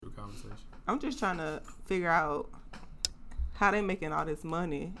conversation. I'm just trying to figure out how they making all this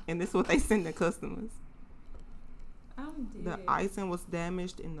money, and this is what they send to customers. I'm dead. The icing was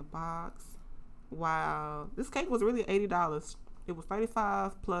damaged in the box. Wow, this cake was really $80. It was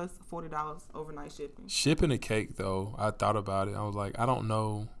 $35 plus $40 overnight shipping. Shipping a cake, though, I thought about it. I was like, I don't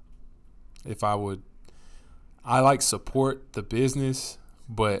know if I would. I like support the business,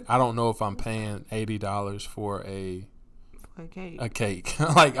 but I don't know if I'm paying $80 for a cake. A cake.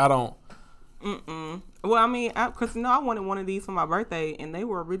 Like, I don't. Well, I mean, because I wanted one of these for my birthday, and they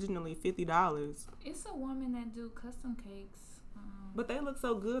were originally $50. It's a woman that do custom cakes. But they look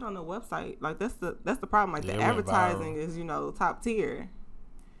so good on the website. Like, that's the problem. Like, Yeah, the advertising is, top tier.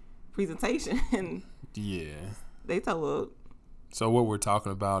 Presentation. Yeah. They toe up. So what we're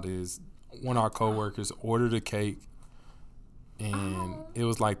talking about is one of our coworkers ordered a cake, and it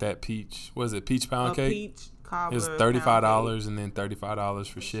was like that peach. What is it? Peach pound cake. Peach cobbler. It was $35 and then $35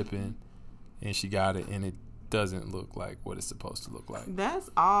 for shipping, and she got it, and it doesn't look like what it's supposed to look like. That's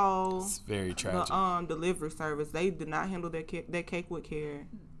all. It's very tragic. The delivery service, they did not handle their cake with care.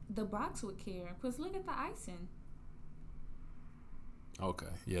 The box with care, because look at the icing. Okay,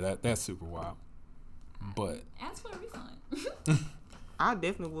 yeah, that's super wild. But ask for a refund. I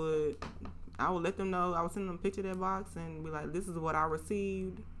definitely would. I would let them know. I would send them a picture of that box and be like, "This is what I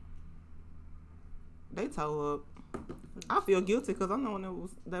received." They toe up. I feel guilty because I'm the one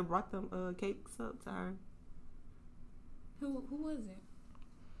that brought them cakes up to her. Who was it?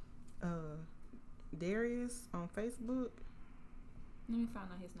 Darius on Facebook. Let me find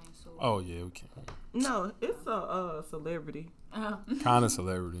out his name. So. oh yeah, we can. No, it's a celebrity. Kind of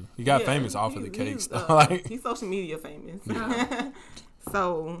celebrity. He got famous off of the cakes. He's social media famous. Yeah.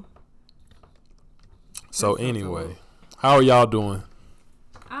 So anyway, how are y'all doing?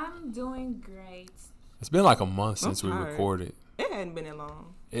 I'm doing great. It's been like a month since we recorded. It hadn't been that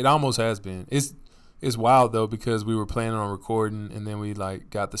long. It almost has been. It's wild though because we were planning on recording and then we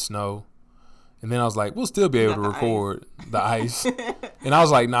got the snow, and then I was like, we'll still be able to record the ice, and I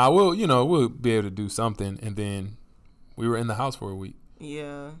was like, nah, we'll be able to do something, and then we were in the house for a week.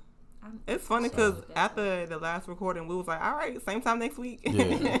 Yeah. It's funny because after the last recording, we was like, all right, same time next week.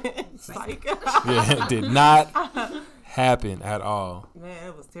 Yeah. Sike. Yeah, it did not happen at all. Man,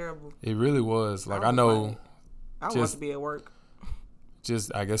 it was terrible. It really was. Like, I want to be at work.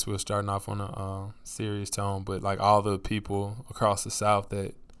 Just, I guess we're starting off on a serious tone, but like all the people across the South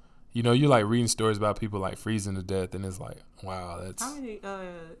that, you like reading stories about people like freezing to death, and it's like, wow, that's. How many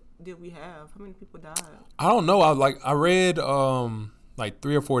did we have? How many people died? I don't know. I read like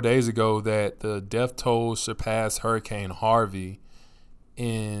 3 or 4 days ago that the death toll surpassed Hurricane Harvey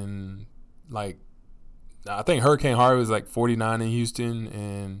in like, I think Hurricane Harvey was like 49 in Houston,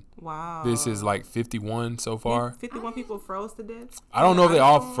 and wow, this is like 51 so far. 51 people froze to death? I don't know if they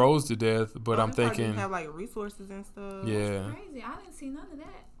all froze to death, but I'm thinking. Didn't have like resources and stuff. Yeah. That's crazy. I didn't see none of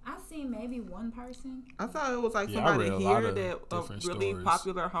that. I seen maybe one person. I thought it was like somebody here that a really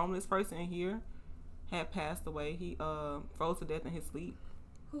popular homeless person here had passed away. He froze to death in his sleep.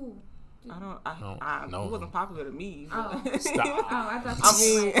 Who? I don't know. He wasn't popular to me. Oh. Stop. I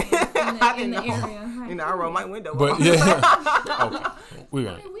thought I didn't know. Area. I rolled my window. But yeah. Okay. We're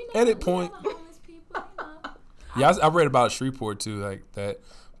going to edit point. Yeah, I read about Shreveport too, like that.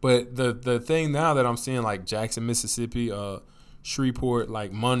 But the thing now that I'm seeing, like Jackson, Mississippi, Shreveport,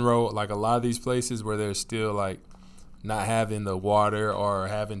 like Monroe, like a lot of these places where they're still like not having the water or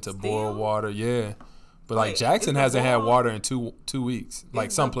having to boil water. Yeah. But like Jackson hasn't had water in two weeks.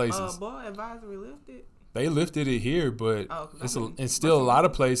 Like some places. Boil advisory lifted? They lifted it here, but it's still a lot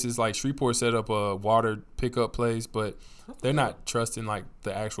of places. Like Shreveport set up a water pickup place, but they're not trusting like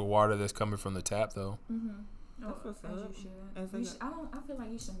the actual water that's coming from the tap though. Mm-hmm. You should. I feel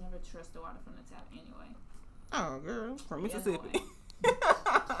like you should never trust the water from the tap anyway. Oh, girl, from Mississippi.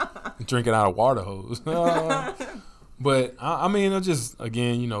 Drinking out of water hose. But I mean, just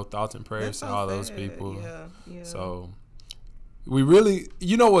again, thoughts and prayers to all those people. Yeah. So we really,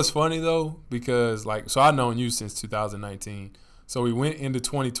 what's funny though, because so I've known you since 2019. So we went into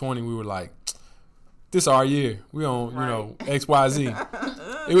 2020. We were like, this is our year. We on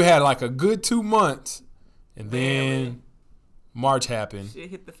XYZ. We had like a good 2 months, and then March happened. Shit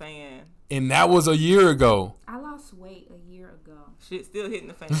hit the fan. And that was a year ago. I lost weight a year ago. Shit still hitting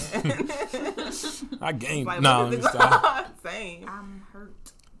the fan. I gained. Like, same. I'm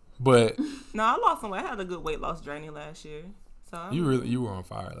hurt. But no, I lost some weight. I had a good weight loss journey last year. So you were on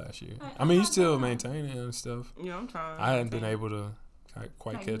fire last year. I mean, you still maintaining it and stuff. Yeah, I'm trying. I hadn't been able to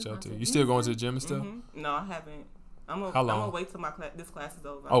quite catch up to you. You still going to the gym and stuff? Mm-hmm. No, I haven't. How long? I'm gonna wait till this class is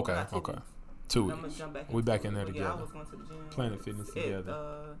over. Okay. 2 weeks. I'm gonna jump back. We back in there Yeah, together. I was going to the gym. Planet Fitness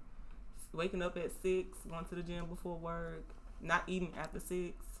together. waking up at 6, going to the gym before work, not eating after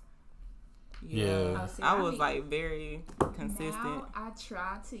 6. Yeah. I was like very consistent. Now I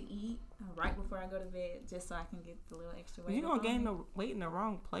try to eat right before I go to bed just so I can get the little extra weight. You're going to gain the weight in the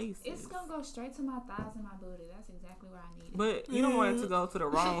wrong place. It's going to go straight to my thighs and my booty. That's exactly where I need it. But you don't want it to go to the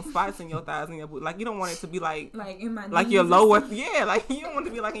wrong spots in your thighs and your booty. Like, you don't want it to be like in my knees. Like your lower, yeah, like you don't want it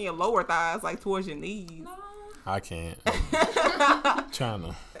to be like in your lower thighs, like towards your knees. No. I can't. Trying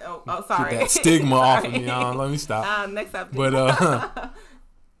to sorry. get that stigma off of me. Let me stop. Next up.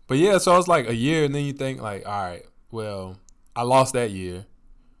 But yeah, so it's like a year, and then you think like, all right, well, I lost that year.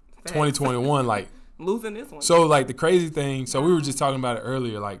 2021, like losing this one. So like the crazy thing, so we were just talking about it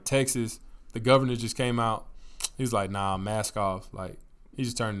earlier. Like Texas, the governor just came out. He's like, nah, mask off. Like he's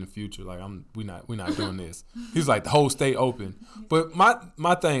just turning the future. Like we not doing this. He's like the whole state open. But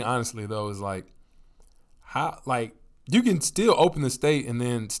my thing, honestly though, is like how like you can still open the state and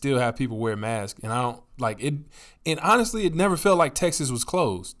then still have people wear masks, and I don't like it. And honestly, it never felt like Texas was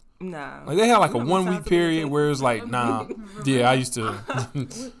closed. Nah. Like they had like a 1 week period where it was like, nah. Yeah, I used to.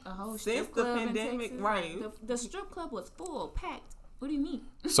 A whole Since the pandemic, right? The strip club was full, packed. What do you mean?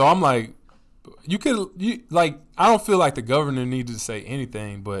 So I'm like, I don't feel like the governor needed to say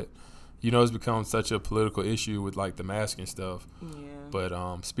anything, but it's become such a political issue with like the mask and stuff. Yeah.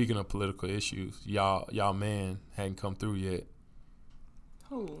 But speaking of political issues, y'all man hadn't come through yet.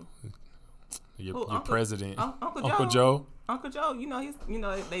 Who? Your president, Uncle Joe. Uncle Joe,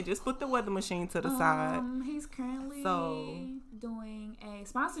 they just put the weather machine to the side. He's currently doing a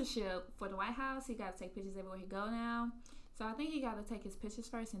sponsorship for the White House. He got to take pictures everywhere he go now. So I think he got to take his pictures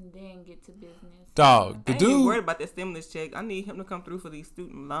first and then get to business. Dog, the I ain't dude worried about that stimulus check. I need him to come through for these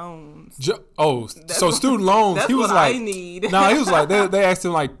student loans. So student loans. That's he was what like, I need. No, he was like, they asked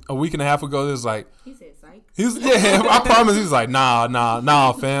him like a week and a half ago. It was like, he said, "Sike." I promise. He was like,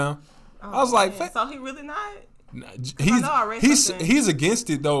 nah, fam. I was like, so he really not. He's against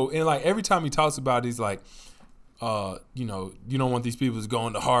it though, and like every time he talks about it, he's like, you don't want these people to go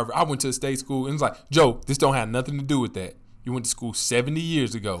into Harvard. I went to a state school, and it's like, Joe, this don't have nothing to do with that. You went to school 70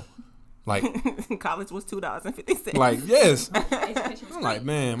 years ago. Like college was $2.50. Like yes, I'm like,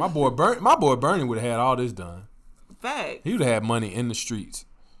 man, my boy Bernie would have had all this done. Fact. He would have had money in the streets.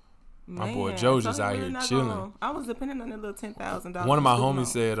 Man, my boy Joe's just out here chilling. I was depending on that little $10,000. One of my homies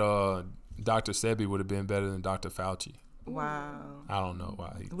said Dr. Sebi would have been better than Dr. Fauci. Wow. I don't know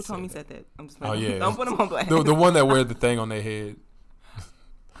why. Which homie said that? I'm just yeah. Don't put him on blast. The one that wear the thing on their head.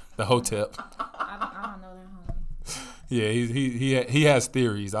 The hotep. I don't know that homie. Yeah, he has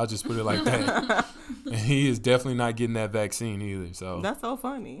theories. I'll just put it like that. And he is definitely not getting that vaccine either. So that's so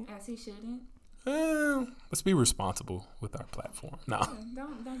funny. As he shouldn't. Let's be responsible with our platform. No.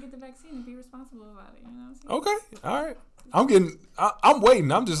 Don't get the vaccine and be responsible about it. You know what I'm saying? Okay. All right. I'm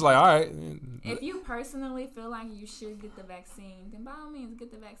waiting. I'm just like, all right. If you personally feel like you should get the vaccine, then by all means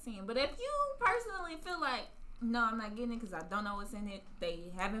get the vaccine. But if you personally feel like, no, I'm not getting it because I don't know what's in it,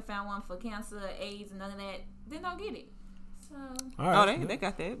 they haven't found one for cancer, AIDS, and none of that, then don't get it. So. All right. They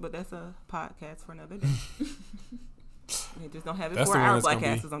got that, but that's a podcast for another day. They just don't have it that's for our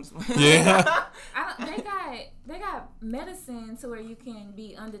blackcasters. I'm just yeah. They got medicine to where you can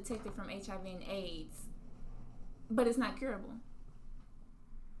be undetected from HIV and AIDS, but it's not curable.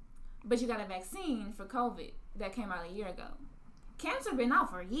 But you got a vaccine for COVID that came out a year ago. Cancer been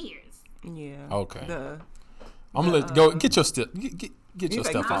out for years. Yeah. Okay. I'm gonna let go. Get your stuff. Get your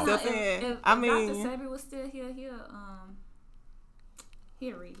stuff off. If Dr. Sebi was still here,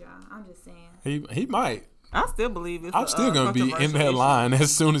 he'll read y'all. I'm just saying. He might. I still believe it's. I'm still gonna be in that line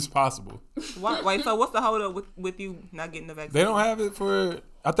as soon as possible. Wait, so what's the hold up with you not getting the vaccine? They don't have it for.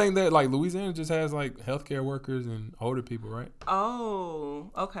 I think that like Louisiana just has like healthcare workers and older people, right?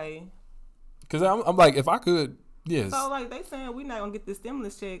 Oh, okay. Because I'm like, if I could, yes. So like they saying we're not gonna get the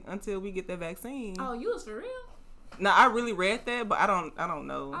stimulus check until we get the vaccine. Oh, you was for real? No, I really read that, but I don't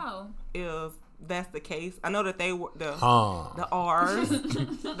know if that's the case. I know that they were the R's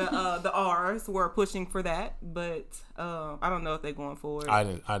the R's were pushing for that, but I don't know if they're going for it. I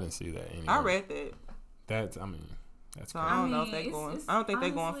didn't see that anyway. I read that. That's so crazy. I don't know if they're going. I don't think they're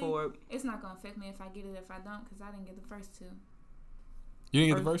going for it. It's not gonna affect me if I get it if I don't, because I didn't get the first two. You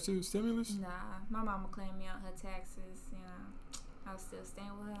didn't get the first two stimulus? Nah, my mama claimed me on her taxes. You know, I was still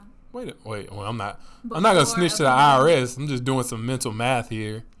staying with her. Wait. Well, I'm not gonna snitch to the IRS. I'm just doing some mental math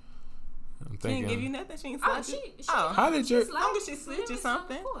here. I'm thinking. She didn't give you nothing. She ain't slapped How did you? As long as she slipped you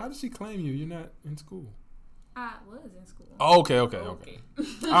something. How did she claim you? You're not in school. I was in school. Oh, okay. All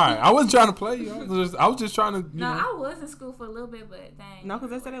right. I wasn't trying to play you. I was just trying to. I was in school for a little bit, but dang. No,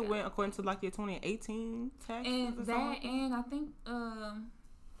 because they said it went according to like your 2018 taxes. And that, and I think,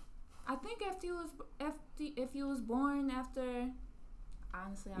 I think if you was born after.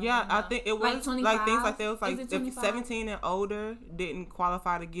 Honestly, I think it was like things like that. It was like if 17 and older didn't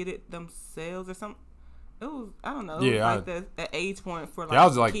qualify to get it themselves or something. It was, I don't know. Yeah, it was like the age point for like. Yeah, I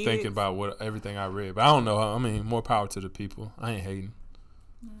was like kids. thinking about everything I read, but I don't know. I mean, more power to the people. I ain't hating.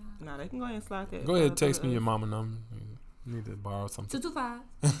 Nah, they can go ahead and slide that. Go ahead, text me your mama number. You need to borrow something.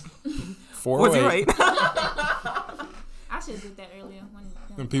 225 408. I should have did that earlier.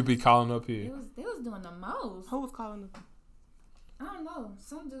 When people be calling up here. They was doing the most. Who was calling them? I don't know.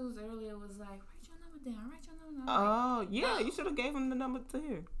 Some dudes earlier was like, write your number down. Write your number down. Oh, yeah. You should have gave them the number to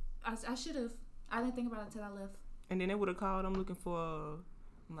here. I should have. I didn't think about it until I left. And then they would have called them looking for.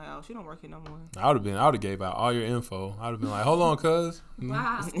 I'm like, oh, she don't work here no more. I would have gave out all your info. I would have been like, hold on, cuz.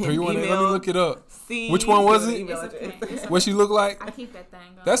 Wow. 318. Let me look it up. See, which one was it? It's What she look like? I keep that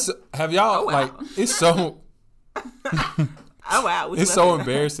thing going. Have y'all like? It's so. Oh wow. It's so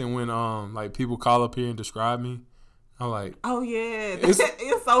embarrassing when like people call up here and describe me. I'm like, oh yeah, it's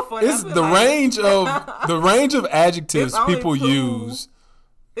so funny. It's the range of adjectives people use.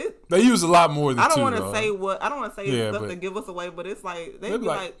 They use a lot more than two. I don't want to say stuff to give us away, but it's like they be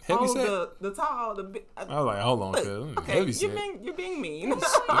like heavy set. the tall, the big. I was like, hold on, cuz. Okay, heavy set. You're being mean.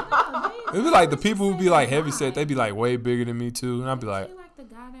 It'd be like the people who be like heavy set. They be like way bigger than me too, and I'd be like, like the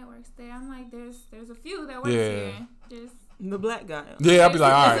guy that works there. I'm like, there's a few that works here. Just the black guy. Yeah, I'd be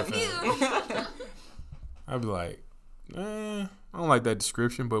like, all right, fam. I'd be like, I don't like that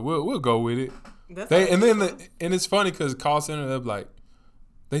description, but we'll go with it. And it's funny because call center, they'll be like,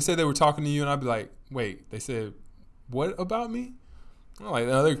 they said they were talking to you, and I'd be like, wait, they said what about me? I'm like,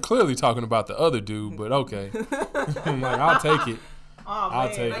 no, they're clearly talking about the other dude, but okay. I'm like, I'll take it. I'll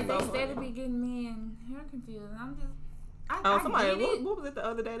take it. Like they said to be getting me and hair confused. I'm just, what was it the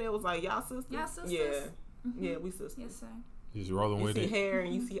other day that was like, y'all sisters? Y'all sisters? Yeah. Mm-hmm. Yeah, we sisters. Yes, sir. Just rolling with it. You see hair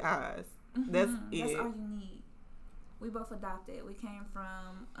and you see eyes. Mm-hmm. That's all you need. We both adopted. We came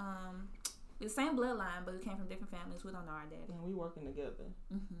from the same bloodline, but we came from different families. We don't know our daddy. And we working together.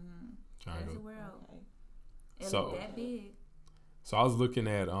 Mm-hmm. That's the world. Okay. It looked that big. So I was looking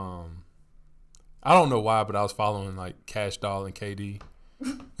at I don't know why, but I was following like Cash Doll and KD,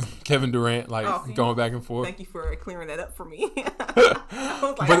 Kevin Durant, like going back and forth. Thank you for clearing that up for me.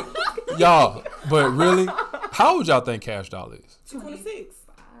 But really, how old y'all think Cash Doll is? 26.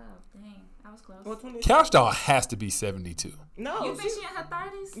 I was close. Cash Doll has to be 72. No. You think she in her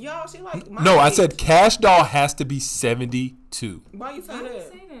 30s? Y'all, she like No, I said Cash Doll has to be 72. Why you say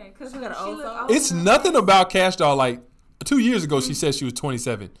that? Because she got an old It's nothing about Cash Doll. Like 2 years ago, she said she was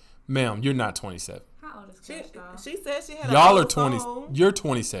 27. Ma'am, you're not 27. How old is Cash Doll? She said she had Y'all an are 20. Soul. You're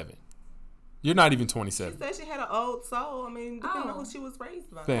 27. You're not even 27. She said she had an old soul. I mean, depending on who she was raised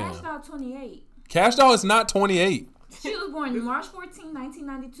by. Fam. Cash Doll 28. Cash Doll is not 28. She was born March 14,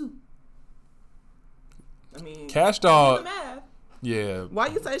 1992. I mean, Cash Doll. Math. Yeah. Why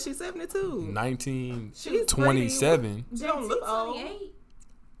you say she's 72? 1927. She don't look old.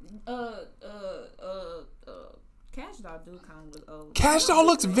 Cash Doll do kind of look old. Cash Doll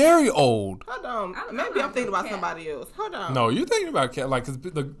looks very old. Hold on. Maybe I'm thinking about somebody else. Hold on. No, you're thinking about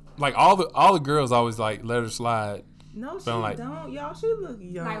like all the girls always like let her slide. No, she don't. Y'all, she look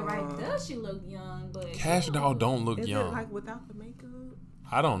young. Like right there, she look young, but Cash Doll don't look young. Is it like without the makeup?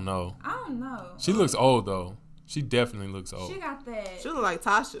 I don't know. She looks old though. She definitely looks old. She got that. She look like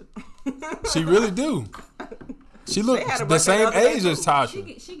Tasha. She really do. She looks the same age as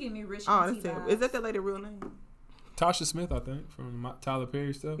Tasha. She give me rich. Oh, that's terrible. Is that the lady's real name? Tasha Smith, I think, from Tyler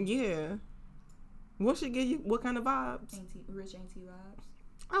Perry stuff. Yeah. What she give you? What kind of vibes? Rich auntie vibes.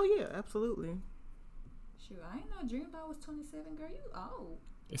 Oh yeah, absolutely. Shoot, I ain't know Dream Doll was 27. Girl, you old.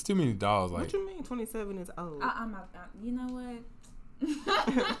 It's too many dolls. Like what you mean 27 is old? You know what?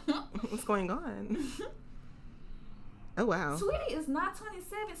 What's going on? Oh wow. Sweetie is not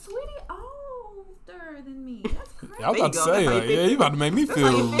 27. Sweetie older than me. That's crazy. I was about to say, like, yeah, you about to make me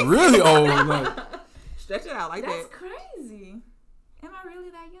feel really old. Like. Stretch it out like That's that. That's crazy. Am I really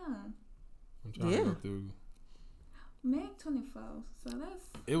that young? I'm trying to go through. Meg 24. So that's.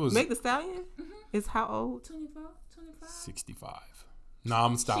 It was. Meg the Stallion is how old? 24, 25. 65. Nah,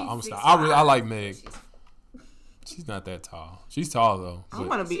 I'm stop. I like Meg. She's not that tall. She's tall though. I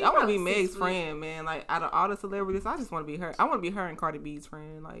want to be Meg's friend, man. Like out of all the celebrities, I just want to be her. I want to be her and Cardi B's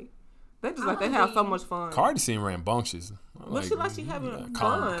friend. Like they have so much fun. Cardi seemed rambunctious. But she having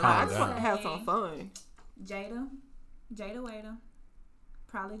fun. I just want to have some fun. Jada Waiter,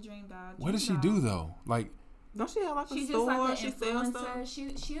 probably Dream Doll. What does she do though? Like. Don't she have like a store? Just like she sells stuff.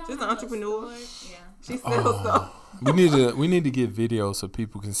 She's an entrepreneur. Yeah. She sells stuff. We need to get videos so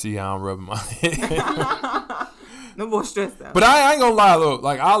people can see how I'm rubbing my head. No more stressed out. But I ain't gonna lie though.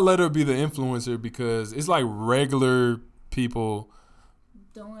 Like I'll let her be the influencer because it's like regular people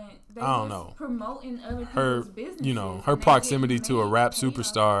I don't know. Promoting other people's businesses. You know, her proximity to a rap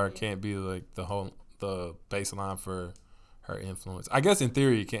superstar can't be like the baseline for her influence. I guess in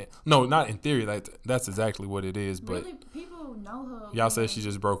theory it can't. No, not in theory. That's exactly what it is. But really, people know her. Y'all said she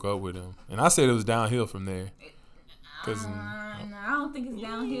just broke up with him, and I said it was downhill from there. No, I don't think it's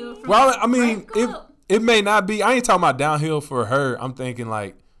downhill. Well, I mean, it may not be. I ain't talking about downhill for her. I'm thinking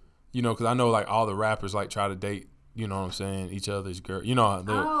like, you know, because I know like all the rappers like try to date. You know what I'm saying? Each other's girl. You know,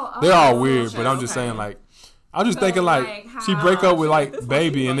 they're all weird. But I'm just saying like, I'm just thinking like she break up with like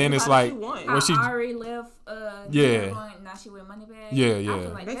Baby, and then it's like where she already left. Now she with Moneybag. Yeah. I feel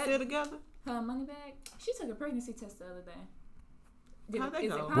like they still together. Her Moneybag. She took a pregnancy test the other day. How'd that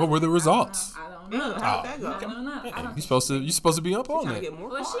go? What were the results? I don't know. How'd that go? I don't know. You supposed to be up on that.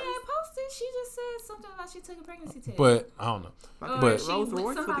 Well, she ain't posted. She just said something about she took a pregnancy test. But I don't know. But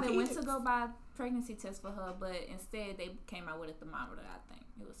somebody went to go buy a pregnancy test for her, but instead they came out with a thermometer. I think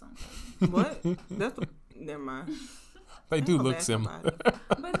it was something. What? Never mind. They do look similar.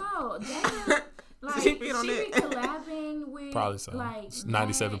 But no, Jada, like she be collabing with probably so. Like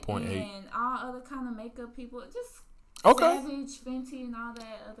 97.8 and all other kind of makeup people. Just Savage, Fenty, and all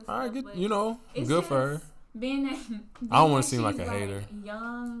that other stuff. All right, you know, good for her. Being I don't want to seem like a hater.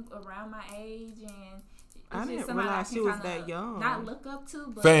 Young, around my age, and I didn't realize she was that young. Not look up to,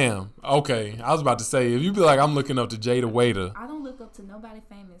 but fam. Okay, I was about to say if you be like I'm looking up to Jada Waiter. I don't look up to nobody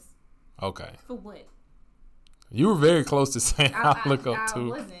famous. Okay. For what? You were very close to saying I look up to.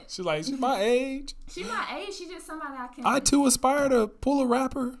 Wasn't. She's like, she's my age. She's my age. She's just somebody I can. I too aspire to pull a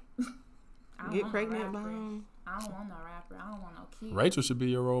rapper. Get pregnant by him. I don't want no rapper. I don't want no kid. Rachel should be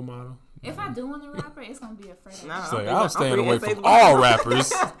your role model. If I do want a rapper, it's gonna be a friend. I'm staying away from all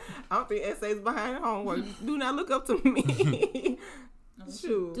rappers. I don't think essays behind homework. Do not look up to me.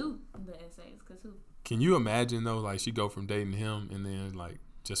 Shoot. Do the essays, cause who? Can you imagine though? Like she go from dating him and then like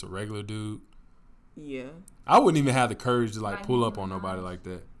just a regular dude. Yeah. I wouldn't even have the courage to like pull up on nobody like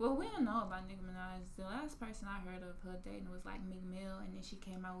that. Well, we don't know about Nicki Minaj. The last person I heard of her dating was like Meek Mill, and then she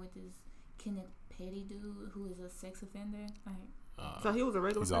came out with this Kenneth Petty dude who is a sex offender. Like, so he was a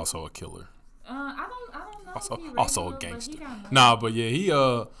regular. He's also a killer. I don't know. Also, if he regular, also a gangster. But yeah,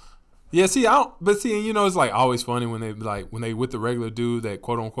 he see, you know, it's like always funny when they with the regular dude that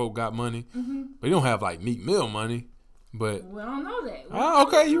quote unquote got money, but he don't have like Meek Mill money. But we don't know that.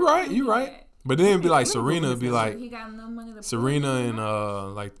 Okay, you right. But then it'd be like Serena would be like he got enough money to Serena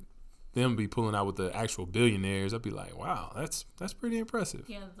and like them be pulling out with the actual billionaires. I'd be like, wow, that's pretty impressive.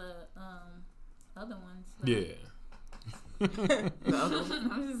 Yeah, the other ones. Yeah.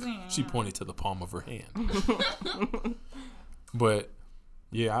 I'm just saying. She pointed to the palm of her hand. But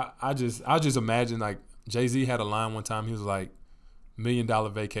yeah, I just imagine like Jay-Z had a line one time. He was like, $1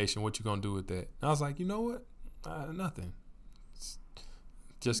 million vacation. What you gonna do with that? And I was like, you know what? Nothing.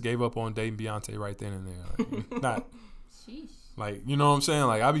 Just gave up on dating Beyonce right then and there. Like, not like, you know what I'm saying?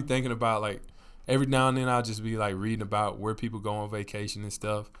 Like I be thinking about like every now and then I'll just be like reading about where people go on vacation and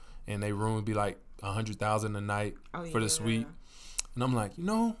stuff, and they room would be like $100,000 a night for the suite, and I'm like, you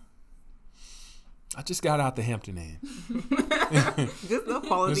know, I just got out the Hampton Inn. Just the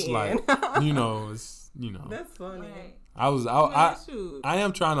quality Inn. Like, you know, That's funny. Right. I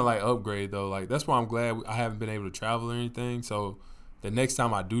am trying to like upgrade though. Like that's why I'm glad I haven't been able to travel or anything. So the next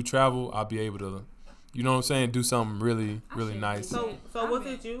time I do travel, I'll be able to, you know what I'm saying, do something really, really nice. So was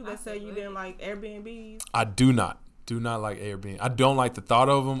it you that said you didn't like Airbnbs? I do not like Airbnb. I don't like the thought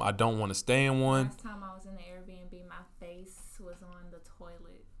of them. I don't want to stay in one. Last time I was in the Airbnb, my face was on the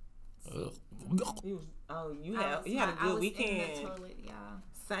toilet. You had a good weekend. In the toilet, y'all.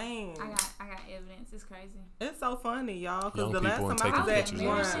 Same. I got evidence. It's crazy. It's so funny, y'all. Because the last time I was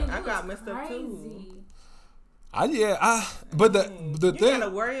at one, I got messed up too. But the you thing, gotta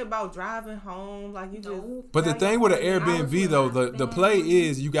worry about driving home, like you just. But the thing with an Airbnb though, the play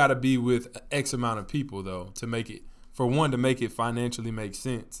is you gotta be with X amount of people though to make it financially make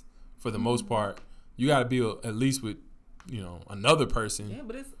sense. For the most part, you gotta be at least with, you know, another person. Yeah,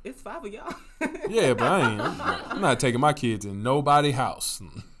 but it's 5 of y'all. Yeah, but I'm not taking my kids in nobody's house.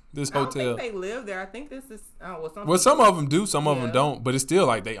 This hotel. I don't think they live there. I think this is. Some of them do, some of them don't. But it's still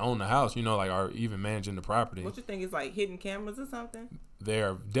like they own the house, you know, like are even managing the property. What you think is like hidden cameras or something?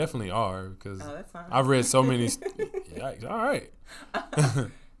 There definitely are because that's fine. I've read so many. Yikes! All right.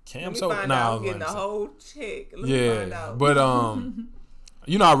 Cam, so now I'm getting the whole check. Let me find out. But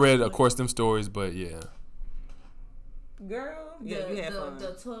you know, I read of course them stories, but yeah. Girl, you have fun.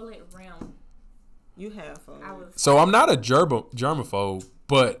 The toilet realm. You have fun. So I'm not a germaphobe.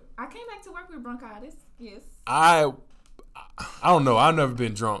 But I came back to work with bronchitis. Yes. I don't know. I've never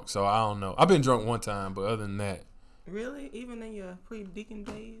been drunk, so I don't know. I've been drunk one time, but other than that. Really? Even in your pre-deacon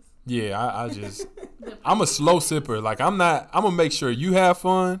days? Yeah, I just I'm a slow sipper. Like I'm gonna make sure you have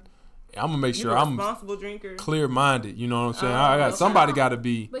fun. I'm gonna make sure I'm responsible drinker, clear-minded. You know what I'm saying? I got somebody got to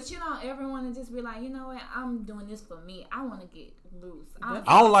be. But you don't ever want to just be like, you know what? I'm doing this for me. I want to get loose. I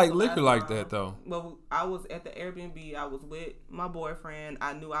don't like liquor like that though. Well, I was at the Airbnb. I was with my boyfriend.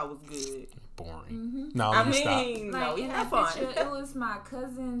 I knew I was good. Boring. Mm-hmm. No, I mean, stop. Like, we in had that fun. picture, it was my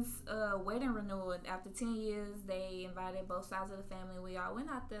cousin's wedding renewal. After 10 years, they invited both sides of the family. We all went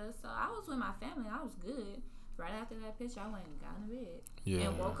out there. So I was with my family. I was good. Right after that picture, I went and got in bed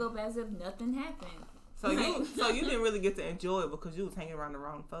and woke up as if nothing happened. So you didn't really get to enjoy it because you was hanging around the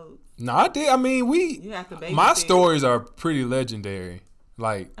wrong folks. No, I did. I mean, You have to my stories are pretty legendary.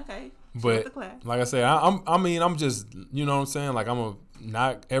 Like, okay, but like I said, I'm just, you know what I'm saying? Like,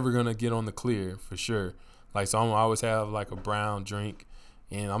 not ever gonna get on the clear for sure. Like, so I'm gonna always have like a brown drink,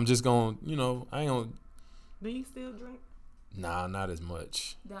 and I'm just gonna, I ain't gonna. Do you still drink? Nah, not as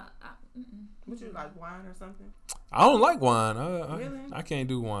much. Would you like wine or something? I don't like wine. Really? I can't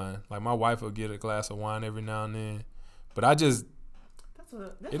do wine. Like my wife will get a glass of wine every now and then, but I just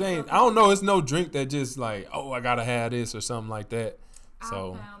it ain't. I don't know. It's no drink that just like, oh, I gotta have this or something like that.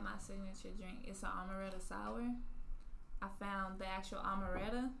 So I found my signature drink. It's an amaretto sour. I found the actual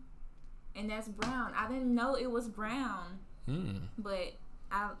amaretto, and that's brown. I didn't know it was brown, but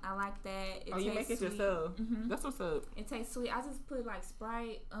I like that. You make it sweet. Yourself. Mm-hmm. That's what's up. It tastes sweet. I just put like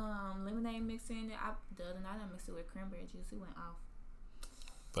Sprite, lemonade mix in it. The other night I mixed it with cranberry juice. It went off.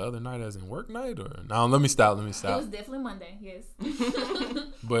 The other night as in work night or no? Let me stop. It was definitely Monday. Yes.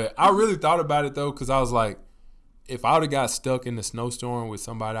 But I really thought about it though, because I was like, if I would have got stuck in the snowstorm with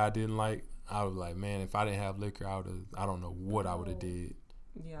somebody I didn't like, I was like, man, if I didn't have liquor, I don't know what I would have did.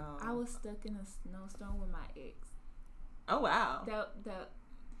 Yeah. I was stuck in a snowstorm with my ex. Oh wow.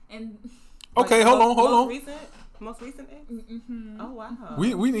 And okay, hold on. Most recent ex? Mm-hmm. Oh wow.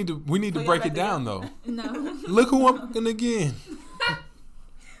 We need to break it down though. No. Look who I'm gonna again.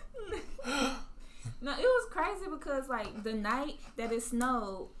 No, it was crazy because like the night that it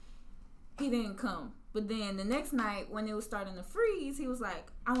snowed, he didn't come. But then the next night when it was starting to freeze, he was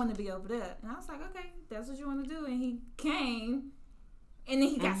like, I want to be over there. And I was like, okay, that's what you want to do. And he came, and then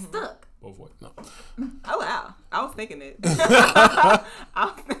he got stuck. Both ways. No. Oh wow. I was thinking it. I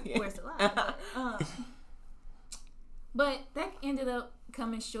was thinking. Where's the lie? But that ended up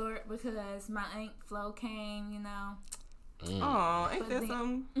coming short because my Aunt Flo came, Oh, ain't that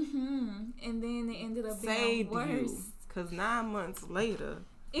something? Mm-hmm. And then it ended up being worse. Because 9 months later.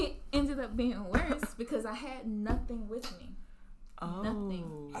 It ended up being worse because I had nothing with me. Oh.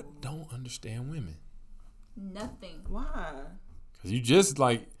 Nothing. I don't understand women. Nothing. Why? Because you just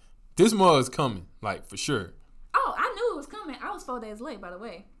like, this mug is coming, like for sure. Oh, I knew it was coming. I was 4 days late, by the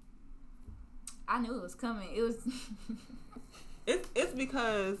way. I knew it was coming. It was... It's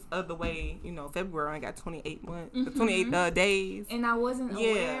because of the way, February only got 28 months, 28 days. And I wasn't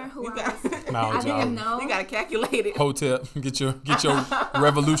aware who I was. I didn't know. You got to calculate it. Hotel, get your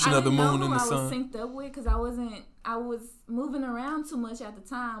revolution of the moon and the sun. I was synced up with because I was moving around too much at the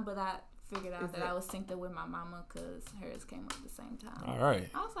time, but I figured out that I was synced up with my mama because hers came up at the same time. All right.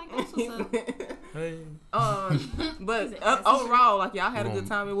 I was like, that's what's up. Hey. But overall, like y'all had a good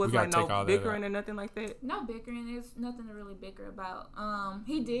time. It was like no bickering or nothing like that. No bickering. There's nothing to really bicker about.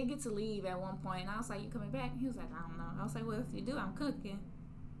 He did get to leave at one point, and I was like, "You coming back?" He was like, "I don't know." I was like, "Well, if you do, I'm cooking."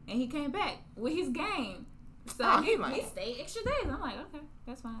 And he came back with his game. So he stayed extra days. I'm like, okay,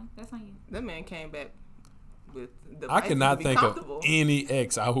 that's fine. That's on you. That man came back. I cannot think of any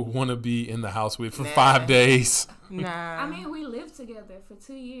ex I would want to be in the house with for 5 days. Nah. I mean, we lived together for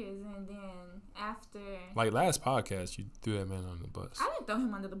 2 years, and then after... Like last podcast, you threw that man under the bus. I didn't throw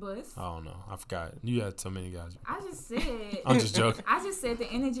him under the bus. I don't know. I forgot. You had so many guys. I just said... I'm just joking. I just said the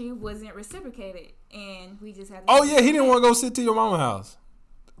energy wasn't reciprocated, and we just had to... Oh, yeah. He didn't want to go sit to your mama's house.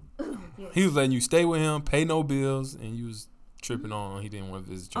 Yes. He was letting you stay with him, pay no bills, and you was tripping on. He didn't want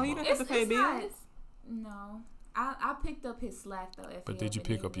to visit your mom. You didn't have to pay bills? No. I picked up his slack, though. But did you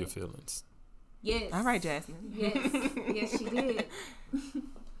pick up your feelings? Yes. All right, Jasmine. Yes. Yes, she did.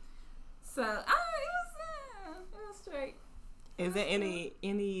 So, it was straight. Is there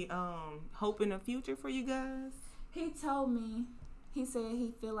any hope in the future for you guys? He told me, he said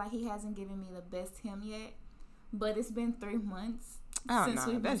he feel like he hasn't given me the best him yet, but it's been 3 months since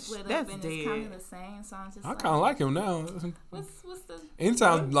we've been split up, and it's kind of the same. So I'm just I kind of like him now. What's the...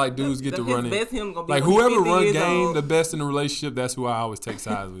 Anytime like dudes get to run it, best him gonna be like whoever run game the best in the relationship, that's who I always take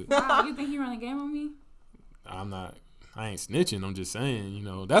sides with. Wow, you think he run a game on me? I ain't snitching. I'm just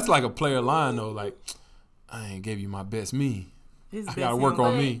saying, that's like a player line though. Like, I ain't gave you my best me. I gotta work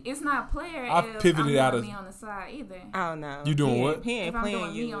on me. It's not player. I pivoted out of me on the side either. Oh no. You doing what? He ain't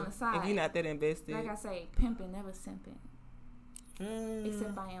playing you me on the side. if you're not that invested. Like I say, pimping, never simping.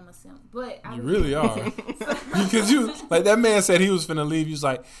 Except I am a simp, but you really are. Because you like that man said he was finna leave. He was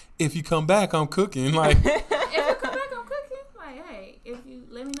like, if you come back, I'm cooking. Like, if you come back, I'm cooking. Like, hey, if you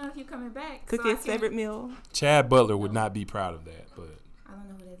let me know if you're coming back. Cook his favorite meal. Chad Butler would not be proud of that, but I don't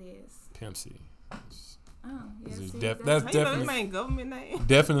know who that is. Pimp C. Oh, yeah. That's definitely my government name.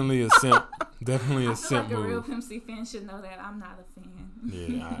 Definitely a simp. Definitely a simp like move. A real Pimp C fan should know that I'm not a fan.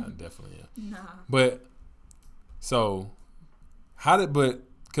 Yeah, I definitely am. Nah. But so,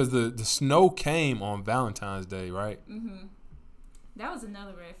 because the snow came on Valentine's Day, right? Mm-hmm. That was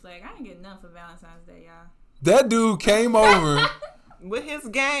another red flag. I didn't get none for Valentine's Day, y'all. That dude came over with his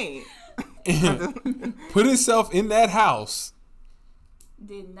game, put himself in that house.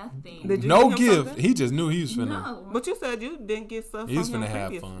 Did nothing. Did you no give gift. Something? He just knew he was finna. No. But you said you didn't get stuff. He was from finna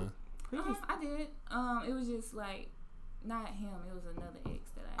him have fun. I did. It was just like not him. It was another ex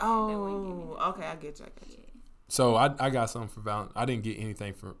that I had. Oh, okay. I get you. So I got something for Valentine's. I didn't get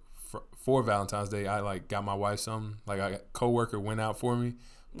anything for Valentine's Day. I like got my wife something. Like a coworker went out for me.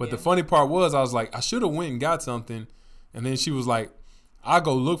 But the funny part was I was like, I should have went and got something. And then she was like, I'll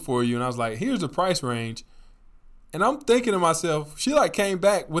go look for you. And I was like, here's the price range. And I'm thinking to myself, she like came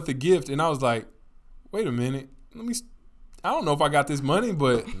back with a gift. And I was like, wait a minute. I don't know if I got this money,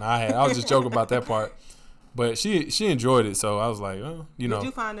 but I was just joking about that part. But she enjoyed it. So I was like, oh, Did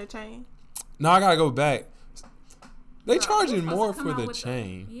you find the chain? No, I got to go back. They charging more for the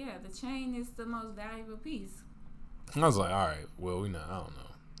chain. The chain is the most valuable piece. I was like, all right, well, I don't know.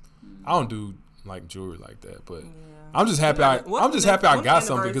 I don't do like jewelry like that, but I'm just happy. I got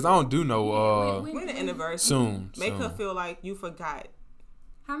something because I don't do no. When the anniversary? Soon. Make her feel like you forgot.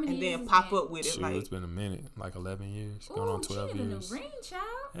 How many and years then pop up with it. Shoot, Like it's been a minute, like 11 years, going on 12 years. Ring, child.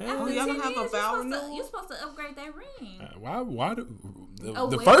 Yeah. After y'all 10 gonna have years, a vow renewal? You're supposed to upgrade that ring. Why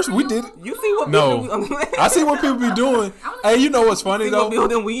the first we did it? You see what? No, I see what people be doing. Hey, you know what's funny though? What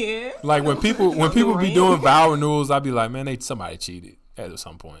building we in? Like when people be doing vow renewals, I be like, man, somebody cheated at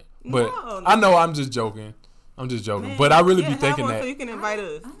some point. But I know I'm just joking. Man, but I really be thinking that. So you can invite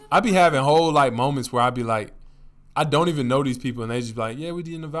us. I be having whole like moments where I be like, I don't even know these people, and they just be like, yeah, we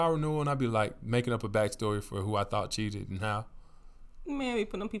did a vow renewal, and I be like making up a backstory for who I thought cheated and how. Man, we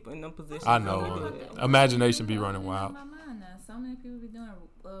put them people in them positions. I know. Imagination be running wild. So many people be doing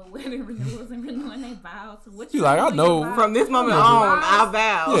wedding renewals and renewing their vows. What you like? I know. From this moment on, I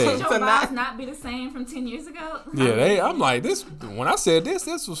vow. Yeah. Should your vows not be the same from 10 years ago? Yeah, I'm like this. When I said this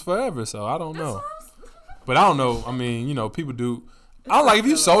was forever, so I don't know. But I don't know. I mean, people do. I don't like if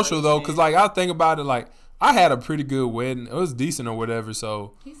you social though, because like I think about it, like I had a pretty good wedding. It was decent or whatever.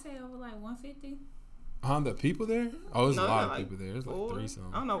 So he said over like 150. The people there? Oh, there's a lot of people there. There's like 3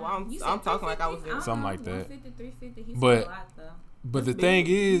 something. I don't know why I'm talking like I was there. Something like that. 150, 350. He but said a lot though. But the thing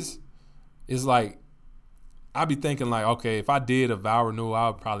is like I be thinking like, okay, if I did a vow renewal, I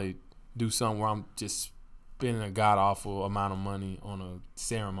would probably do something where I'm just spending a god awful amount of money on a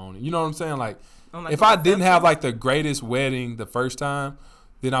ceremony. You know what I'm saying? Like if I didn't have like the greatest wedding the first time,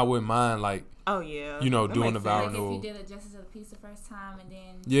 then I wouldn't mind like doing the vow renewal. If you did a justice of the peace the first time and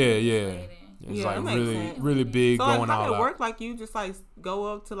then it's like really big so going all out. So it work like you just like go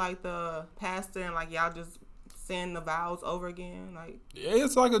up to like the pastor and like y'all just saying the vows over again? Like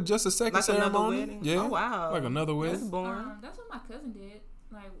it's like just a second like ceremony. Wedding? Yeah. Oh wow. Like another wedding. That's boring. That's what my cousin did.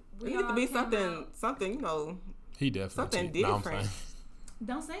 Like it need to be something, you know. He definitely something different.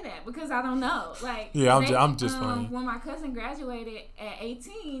 Don't say that because I don't know. Like I'm just funny. When my cousin graduated at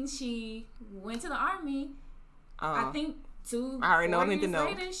 18, she went to the army. I think 2 years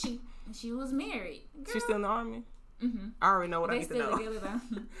later, she was married. Girl. She's still in the army. Mm-hmm. I already know what I need to know.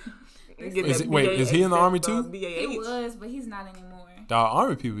 Is he in the army too? He was, but he's not anymore. Dog,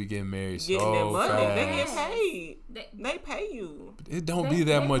 army people be getting married so fast. They get paid. They pay you. It don't be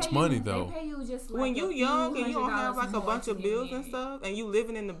that much money though. They pay you just like when you young and you don't have like a bunch of bills and stuff, and you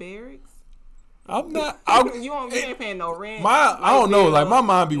living in the barracks. I'm not. You ain't paying no rent. I don't know. Like my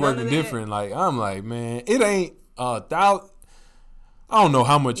mind be working different. Like I'm like, man, it ain't $1,000. I don't know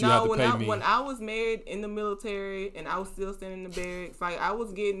how much you have to pay me. When I was married in the military and I was still staying in the barracks, like I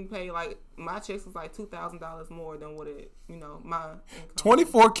was getting paid like my checks was like $2,000 more than what it, my income.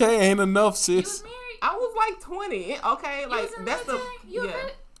 $24K ain't enough, sis. You was married? I was like 20. Okay, like that's the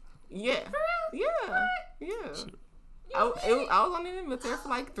yeah. For real? Yeah. I was on the military for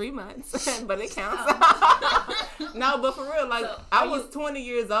like 3 months, but it counts. No, but for real, like I was 20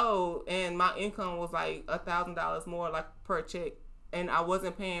 years old and my income was like $1,000 more like per check and I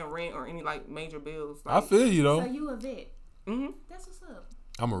wasn't paying rent or any like major bills. Like, I feel you though. So you a vet? Mm-hmm. That's what's up.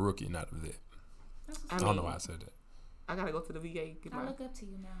 I'm a rookie, not a vet. I don't know why I said that. I gotta go to the VA. I look up to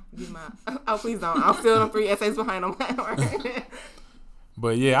you now. Get my. Oh, please don't. I'll fill them 3 essays behind them.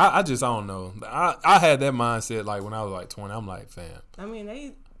 But yeah, I don't know. I had that mindset like when I was like 20. I'm like, fam. I mean,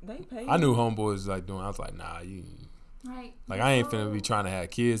 they pay. I knew homeboys was like doing. I was like, nah, you. Right. Like I ain't finna be trying to have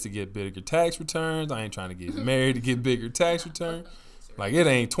kids to get bigger tax returns. I ain't trying to get married to get bigger tax returns. Like it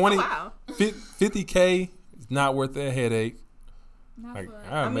ain't 20, 50K is not worth that headache. Like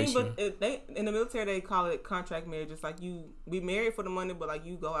I mean, but they in the military they call it contract marriage. It's like you be married for the money, but like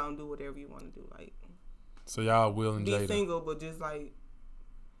you go out and do whatever you want to do. Like so y'all Will and be Jada. single, but just like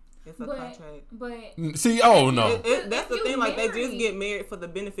it's a contract. But see, oh no, that's the thing. Like they just get married for the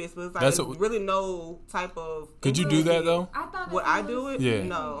benefits, but it's like there's really no type of. Could you do that though? I thought would I do it? Yeah.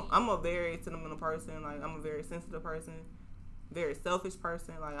 No, I'm a very sentimental person. Like I'm a very sensitive person, very selfish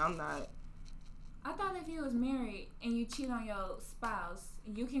person. Like I'm not. I thought if you was married and you cheat on your spouse,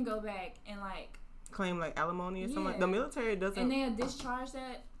 you can go back and like claim like alimony or something. Like, the military doesn't. And they'll discharge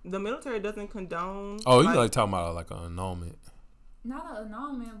that. The military doesn't condone. Oh, you like talking about like an annulment? Not an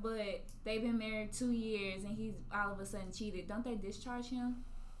annulment, but they've been married 2 years and he's all of a sudden cheated. Don't they discharge him?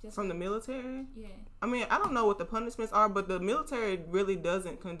 Just from the military? Yeah. I mean, I don't know what the punishments are, but the military really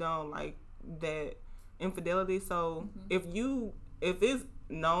doesn't condone like that infidelity. So if it's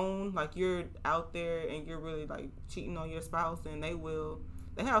known like you're out there and you're really like cheating on your spouse, then they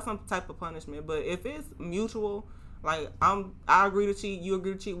have some type of punishment. But if it's mutual, like I agree to cheat, you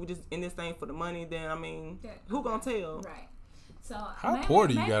agree to cheat, we just in this thing for the money, then I mean, who gonna tell? Right. So how poor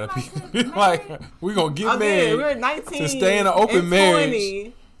do you gotta be? Like we gonna get married? We're 19 to stay in an open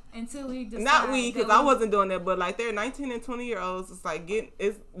marriage. Until we decide. Not we, because I wasn't doing that, but like they're 19 and 20-year-olds. It's like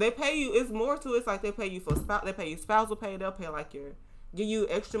they pay you. It's more to it's like they pay you for they pay you spousal pay. They'll pay like give you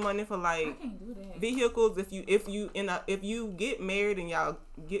extra money for like vehicles if you get married and y'all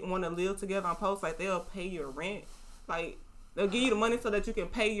want to live together on post, like they'll pay your rent. Like they'll give you the money so that you can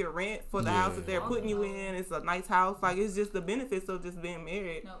pay your rent for the house that they're putting you in. It's a nice house. Like it's just the benefits of just being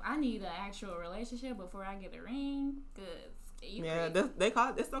married. No, I need an actual relationship before I get a ring. They call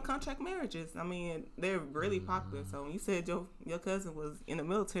it. It's no contract marriages. I mean, they're really popular. So when you said your cousin was in the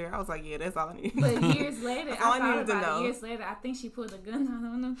military, I was like, yeah, that's all I need. But years later, I thought about it. Years later, I think she pulled a gun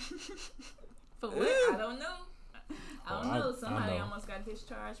on him. For what? I don't know. I don't know. Somebody almost got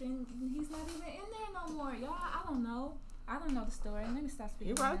discharged, and he's not even in there no more, y'all. I don't know. I don't know the story. Let me stop speaking.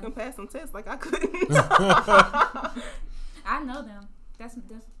 You probably can pass some tests like I couldn't. I know them. That's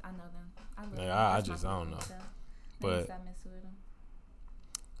I know them. I don't know.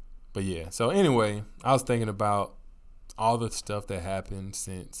 But yeah, so anyway, I was thinking about all the stuff that happened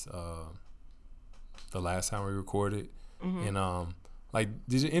since the last time we recorded, and like,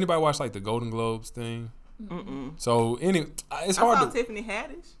 did anybody watch like the Golden Globes thing? Mm-mm. So it's hard to. Tiffany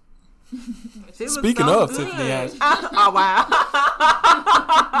Haddish. Speaking of Tiffany Haddish. Oh wow!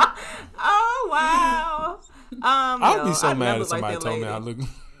 Oh wow! I'd be so mad if somebody told me I look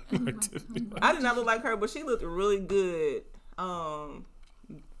like Tiffany. I did not look like her, but she looked really good.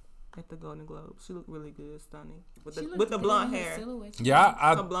 At the Golden Globes, she looked really good, stunning with the blonde hair.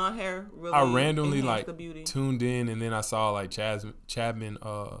 Yeah, her blonde hair. Really, I randomly like the beauty. Tuned in, and then I saw like Chadwick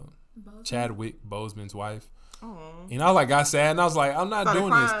Boseman's wife. Aww. And I got sad, and I was like, I'm not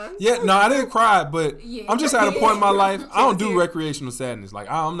doing this. Yeah, no, I didn't cry, but I'm just at a point in my life. I don't do recreational sadness. Like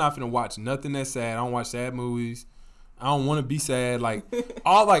I'm not finna watch nothing that's sad. I don't watch sad movies. I don't want to be sad. Like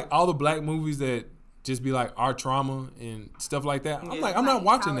all the black movies that just be like our trauma and stuff like that. I'm not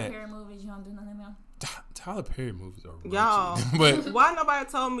watching that. Tyler Perry movies, you don't do nothing else. Tyler Perry movies are y'all. But why nobody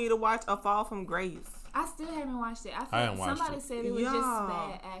told me to watch A Fall from Grace? I still haven't watched it. I haven't watched somebody said it was just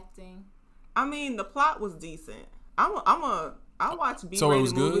bad acting. I mean, the plot was decent. I watch B-rated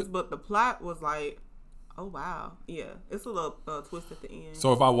movies, good? But the plot was like, oh wow, yeah, it's a little twist at the end.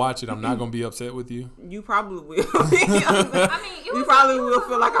 So if I watch it, I'm not gonna be upset with you. You probably will. You probably will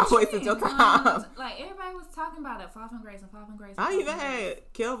feel like I wasted your time. Like everybody was talking about it, Fall from Grace. I even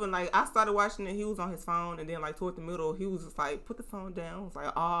had Kelvin. Like I started watching it, he was on his phone, and then like toward the middle, he was just like, put the phone down. I was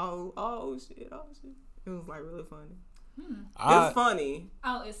like, oh shit. It was like really funny. It's funny.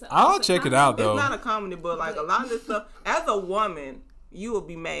 I'll check it out though. It's not a comedy, but like a lot of this stuff. As a woman, you will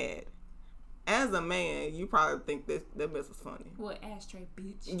be mad. As a man, you probably think that mess was funny. What, ashtray,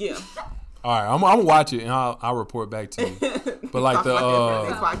 bitch? Yeah. All right, I'm gonna watch it and I'll report back to you. But like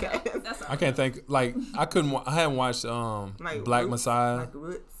I can't think. Like I hadn't watched like Black Roots, Messiah. Like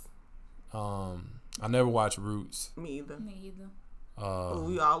Roots. I never watched Roots. Me either.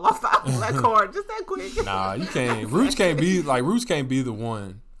 We all lost our black card just that quick. Nah, you can't. Roots can't be the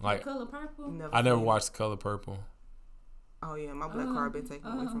one. Like Color Purple. I never watched Color Purple. Oh yeah, my black card been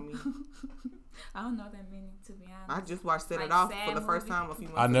taken away from me. I don't know that many, to be honest. I just watched Set It Off for the first time a few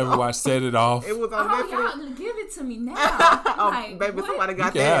months ago. I never watched Set It Off. It was on Netflix. Y'all give it to me now. Like, baby, somebody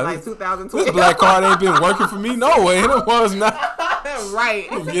got that in like 2012. This black card ain't been working for me no way. It was not. Right.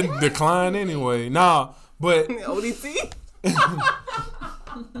 I'm getting declined anyway. Nah, but ODT.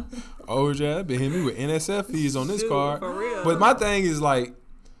 Oh yeah, they been hitting me with NSF fees on this card. For real. But my thing is like,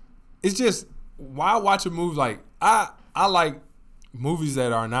 it's just why watch a movie like I like movies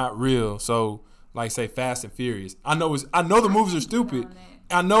that are not real. So like say Fast and Furious. I know the movies are stupid.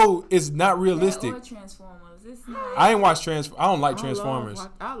 I know it's not realistic. Or Transformers. It's not. I ain't watched I don't like Transformers.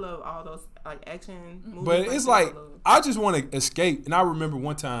 I love all those like action movies. But it's like I just want to escape. And I remember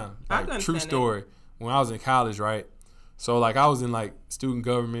one time, like true story, when I was in college, right? So like I was in like student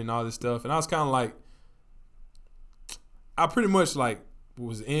government and all this stuff, and I was kind of like, I pretty much like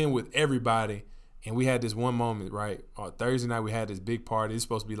was in with everybody, and we had this one moment, right? On Thursday night we had this big party. It's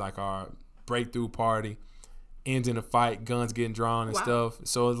supposed to be like our breakthrough party. Ends in a fight, guns getting drawn and stuff.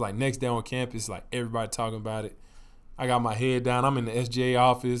 So it's like next day on campus, like everybody talking about it. I got my head down. I'm in the SJ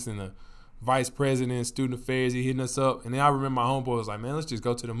office and the vice president, student affairs, he hitting us up. And then I remember my homeboy was like, man, let's just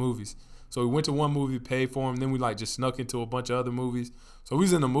go to the movies. So we went to one movie, paid for him. Then we like just snuck into a bunch of other movies. So we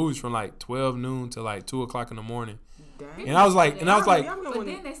was in the movies from like 12 noon to like 2 o'clock in the morning. Dang. And I was like, but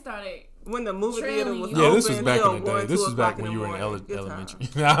then they started. When the movie theater was open, this was back in the day. This was back when you were in elementary.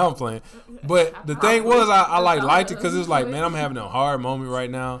 I'm playing. But the thing was, I liked it because it was like, man, I'm having a hard moment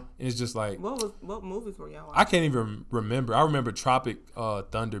right now. And it's just like, what movies were y'all watching? I can't even remember. I remember Tropic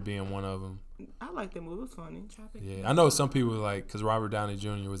Thunder being one of them. I like that movie. It was funny. Yeah, I know some people like because Robert Downey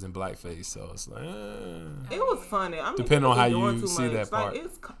Jr. was in blackface, so it's like it was funny. I mean, depending on how you see that part,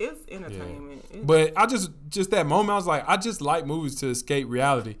 it's entertainment. Yeah. But I just that moment, I was like, I just like movies to escape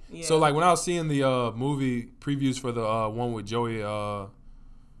reality. Yeah. So like when I was seeing the movie previews for the one with Joey,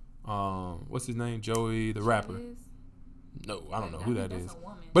 what's his name, Joey the rapper. No, I don't know who that is.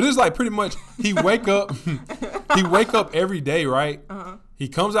 But it's like pretty much he wake up every day, right? Uh-huh. He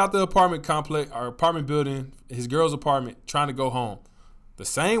comes out the apartment complex or apartment building, his girl's apartment, trying to go home. The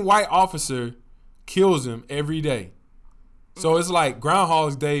same white officer kills him every day. So it's like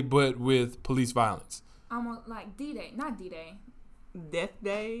Groundhog's Day, but with police violence. Almost like D-Day, not D-Day. Death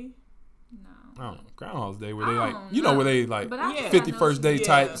Day. No. I don't know. Groundhog's Day, where they like, where they like 51st day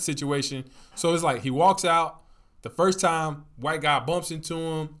type situation. So it's like he walks out. The first time, white guy bumps into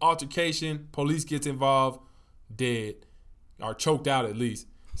him, altercation, police gets involved, dead, or choked out at least.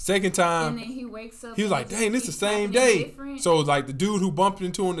 Second time, and then he wakes up. He was like, "Dang, this is the same day." Different. So like the dude who bumped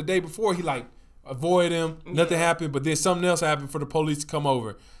into him the day before, he like avoided him. Nothing happened, but then something else happened for the police to come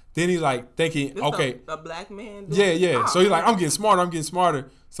over. Then he's like thinking, this "Okay, a black man." Yeah. So he's like, "I'm getting smarter."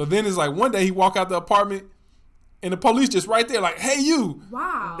 So then it's like one day he walk out the apartment. And the police just right there like, hey, you.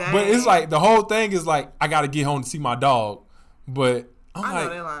 Wow. Dang. But it's like the whole thing is like, I got to get home to see my dog. But I'm I know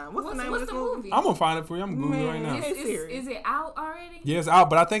that line. What's the name of this movie? I'm going to find it for you. I'm Googling right now. Is it out already? Yeah, it's out.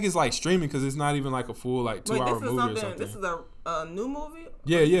 But I think it's like streaming because it's not even like a full like 2-hour movie or something. This is a new movie?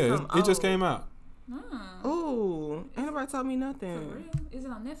 Yeah. It just came out. Oh, ain't nobody told me nothing. For real? Is it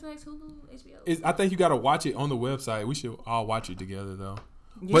on Netflix, Hulu, HBO? I think you got to watch it on the website. We should all watch it together though.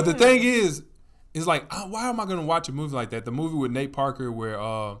 Yeah. But the thing is, it's like, why am I going to watch a movie like that? The movie with Nate Parker where,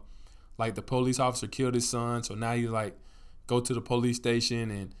 like, the police officer killed his son. So now he, like, go to the police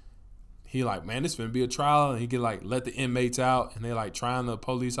station and he, like, man, this finna be a trial. And he get, like, let the inmates out. And they, like, trying the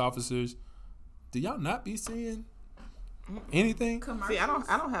police officers. Do y'all not be seeing anything? See, I don't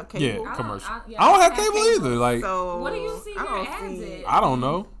have cable. Yeah, commercial. I don't have cable either. Like, so what do you see your ads at? I don't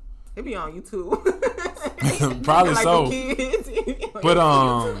know. It be on YouTube. Probably like so. But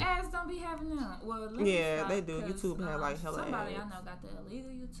YouTube ads don't be having them. Well, yeah, they do. YouTube have like hella somebody ads. I know got the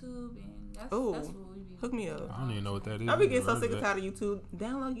illegal YouTube, and that's what we be. Hook me up. I don't even know what that is. I be getting so sick and tired of YouTube.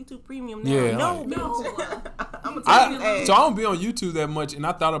 Download YouTube Premium now. Yeah, no. I'm gonna so I don't be on YouTube that much, and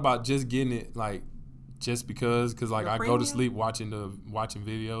I thought about just getting it like just because like I go to sleep watching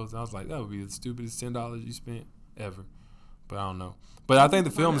videos. I was like, that would be the stupidest $10 you spent ever. But I don't know. But I think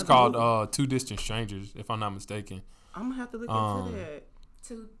the film is called Two Distant Strangers, if I'm not mistaken. I'm gonna have to look into that.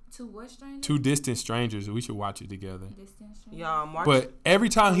 Two what strangers? Two Distant Strangers. We should watch it together. Distant Strangers. Y'all, but every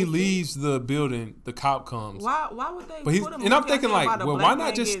time he leaves the building, the cop comes. Why would they? But and I'm thinking like, well, why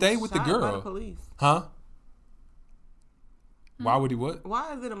not just stay with the girl? Huh? Why would he what?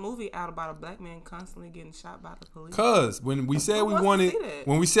 Why is it a movie out about a black man constantly getting shot by the police? Cause when we said we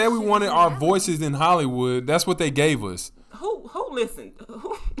wanted our voices in Hollywood, that's what they gave us. Who Who listened?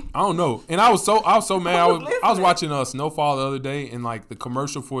 I don't know. And I was so mad. I was watching Snowfall the other day, and like the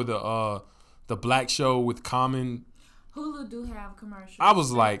commercial for the Black Show with Common. Hulu do have commercials. I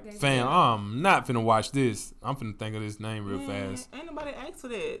was like, fam, I'm not finna watch this. I'm finna think of this name real fast. Ain't nobody asked for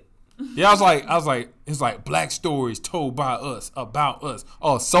that. Yeah, I was like, it's like Black stories told by us, about us.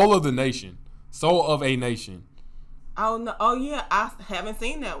 Oh, Soul of a Nation. Oh no! Oh yeah, I haven't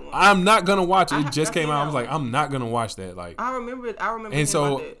seen that one. I'm not gonna watch it. It just came out. I was like, I'm not gonna watch that. Like, I remember. And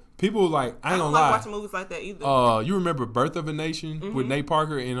so people like, I ain't gonna lie. Watching movies like that either. You remember Birth of a Nation with Nate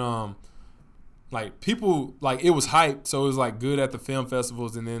Parker and like people like it was hyped, so it was like good at the film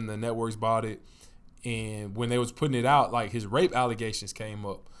festivals, and then the networks bought it. And when they was putting it out, like his rape allegations came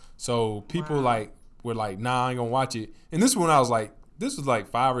up, so people like were like, nah, I ain't gonna watch it. And this one I was like. This was like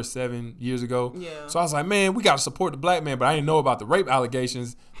 5 or 7 years ago. Yeah. So I was like, man, we got to support the black man, but I didn't know about the rape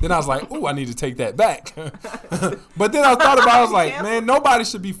allegations. Then I was like, ooh, I need to take that back. But then I thought about it, I was like, man, nobody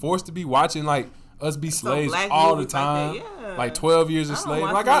should be forced to be watching like us be slaves all the time. Like 12 years of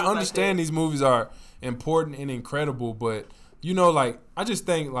slavery. Like I understand these movies are important and incredible, but you know, like I just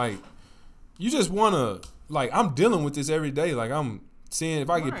think like you just want to, like I'm dealing with this every day. Like I'm seeing if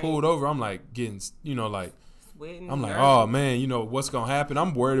I get pulled over, I'm like getting, you know, like, I'm like, oh man, you know what's gonna happen.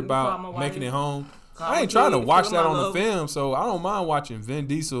 I'm worried about making it home. I ain't trying to watch that on the film, so I don't mind watching Vin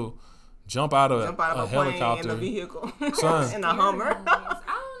Diesel jump out of a helicopter, in a vehicle, in a Hummer. I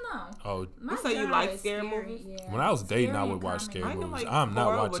don't know. Oh, you say you like scary movies? Yeah. When I was dating, I would watch scary movies. I'm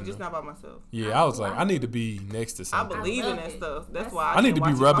not watching them. Just not by myself. Yeah, I was like, I need to be next to something. I believe in that stuff. That's why I need to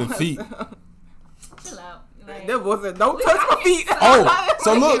be rubbing feet. Chill out. Like, that wasn't. Don't touch my feet.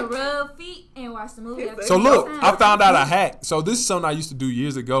 So look. Rub feet and watch the movie. So look, I found out a hack. So this is something I used to do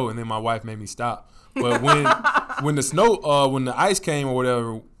years ago, and then my wife made me stop. But when the snow, when the ice came or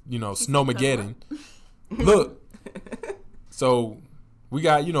whatever, you know, Snowmageddon. Look. So we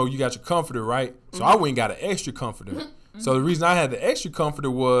got, you know, you got your comforter, right? So I went and got an extra comforter. So the reason I had the extra comforter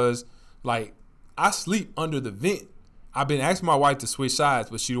was like I sleep under the vent. I've been asking my wife to switch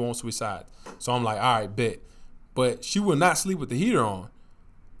sides, but she won't switch sides. So I'm like, all right, bet. But she will not sleep with the heater on.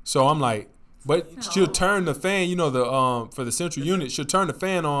 So I'm like, but she'll turn the fan, you know, the for the central unit, she'll turn the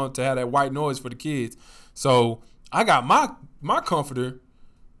fan on to have that white noise for the kids. So I got my comforter,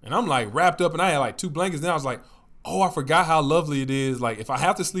 and I'm like wrapped up, and I had like 2 blankets. Then I was like, oh, I forgot how lovely it is. Like if I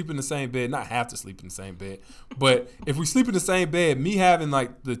have to sleep in the same bed, not have to sleep in the same bed, but if we sleep in the same bed, me having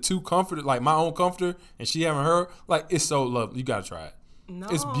like the 2 comforters, like my own comforter, and she having her, like it's so lovely. You gotta try it. No.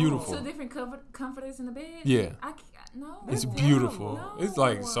 It's beautiful. 2 different comforters in the bed? Yeah. No. It's beautiful. No. It's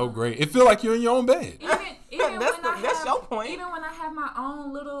like so great. It feels like you're in your own bed. Even that's your point. Even when I have my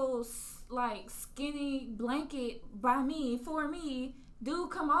own little like skinny blanket by me, for me, dude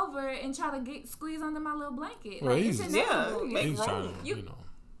come over and try to squeeze under my little blanket. Well, like, he's trying to, you know.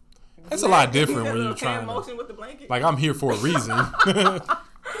 That's a lot different when you're trying to. With the blanket. Like I'm here for a reason. Like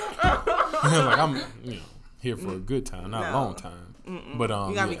I'm, you know, here for a good time, not a long time. But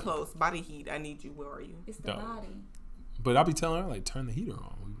you gotta be close. Body heat. I need you. Where are you? It's the body. But I'll be telling her like turn the heater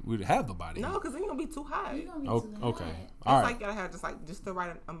on. We'd have the body. No, because it's gonna be too hot. Okay. All right. Like gotta have just the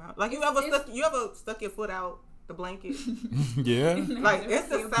right amount. Like you ever stuck your foot out the blanket? Yeah. Like it's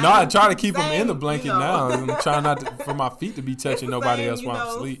the same. No, I try to keep them in the blanket now. I'm trying not for my feet to be touching nobody else while I'm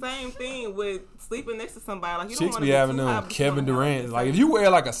asleep. Same thing with sleeping next to somebody. Like you Chicks don't be having them Kevin Durant. Like if you wear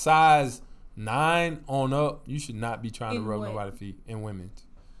like a size 9 on up, you should not be trying to rub nobody's feet in women's.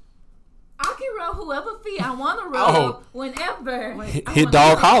 I can rub whoever feet I want to rub whenever. Hit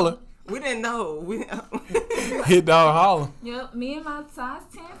dog holler. We didn't know. Hit dog holler. Yep, me and my size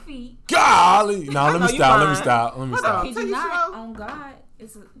 10 feet. Golly. No, let me stop. Kid you not, on God.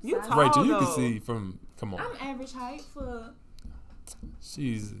 It's a Rachel, you can see from, come on. I'm average height for.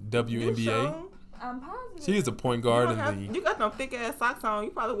 She's WNBA. I'm positive. She is a point guard in the. You got them thick ass socks on. You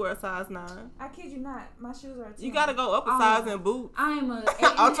probably wear a size 9. I kid you not. My shoes are 10. You gotta go up a size in boots. I'm a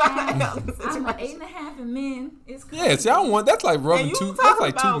 8.5. I'm a 8.5 in men. It's crazy. Yeah, see, I don't want. That's like rubbing 2. That's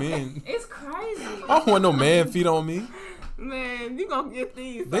like 2 men. It's crazy. I don't want no man feet on me. Man, you gonna get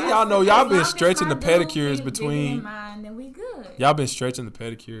these. Then y'all know y'all been stretching the pedicures between. Mine, then we good. Y'all been stretching the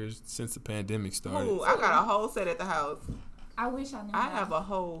pedicures since the pandemic started. Ooh, I got a whole set at the house. I wish I knew. I have a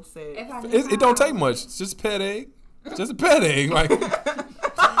whole set. It don't take much. It's just a pet egg. Just a pet egg. Like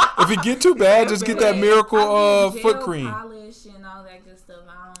if it get too bad, just get that miracle foot cream. Polish and all that good stuff.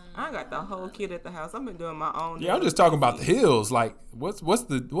 I got the whole kit at the house. I've been doing my own. Yeah, I'm just talking about the heels. Like what's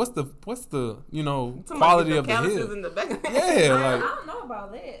the you know quality of the heel? In the back. Yeah, I don't know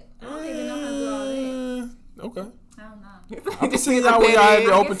about that. I don't even know how to do all that. Okay. I don't know. I be seeing y'all when y'all have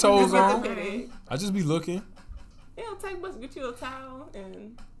your open toes on. I just be looking. It don't take much. Get you a towel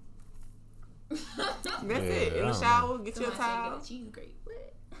and that's it. In the shower, get you a towel. Get a cheese grate.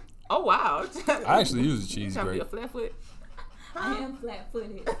 What? Oh wow! I actually use a cheese grate. You trying to be a flat foot? I am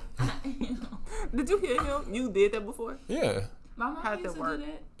flat-footed. Did you hear him? You did that before? Yeah. My mom How'd that work?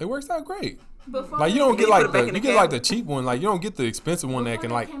 It works out great. Before like you don't get like the cheap one. Like you don't get the expensive one that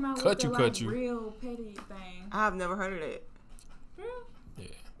can like cut you. Real petty thing. I've never heard of that. Yeah.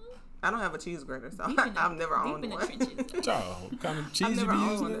 I don't have a cheese grater, so I've never owned one. Child, what kind of cheese I've you never be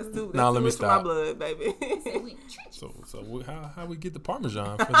owned using? one. That's too Nah, let me stop. My blood, baby. So how we get the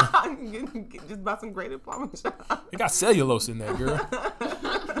Parmesan? Just buy some grated Parmesan. It got cellulose in that, girl.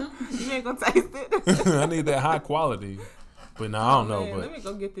 You ain't gonna taste it. I need that high quality. But no, I don't know. But let me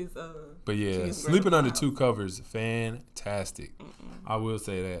go get this. But yeah, sleeping under two covers, fantastic. I will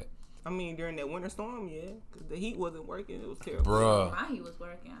say that. I mean, during that winter storm, yeah, because the heat wasn't working. It was terrible. Bruh. My heat was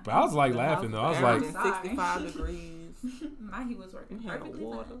working. But I was like laughing though. I was like 65 degrees. My heat was working perfectly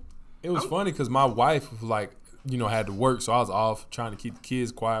water. fine. It was funny because my wife like had to work, so I was off trying to keep the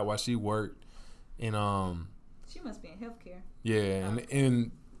kids quiet while she worked, and she must be in healthcare. Yeah,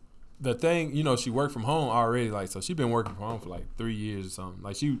 and the thing, she worked from home already, like, so she been working from home for like 3 years or something.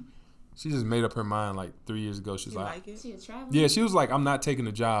 Like she just made up her mind like 3 years ago. She's like she a traveler? Yeah, she was like, I'm not taking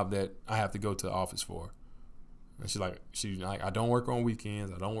a job that I have to go to the office for. And she's like, I don't work on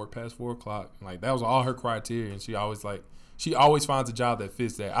weekends. I don't work past 4:00. Like that was all her criteria, and she always finds a job that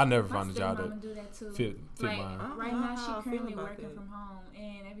fits that. I never find a job that fit like, mine. Right now, she currently working from home,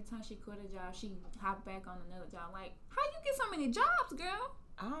 and every time she quit a job, she hop back on another job. Like, how you get so many jobs, girl?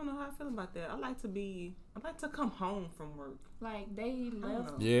 I don't know how I feel about that. I like to come home from work. Like they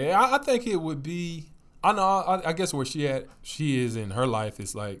left. Yeah, I think it would be. I know. I guess where she is in her life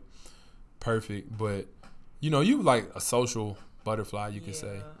is like perfect, but you like a social butterfly, you can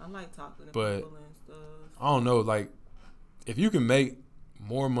say. I like talking to but people and stuff. I don't know, like if you can make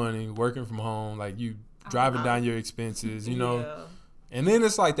more money working from home, like you driving down your expenses, and then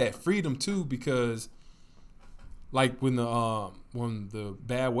it's like that freedom too, because like when the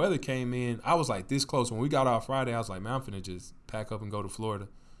bad weather came in, I was like this close. When we got off Friday, I was like, man, I'm finna just pack up and go to Florida,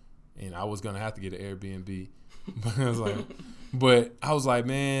 and I was gonna have to get an Airbnb. But I was like,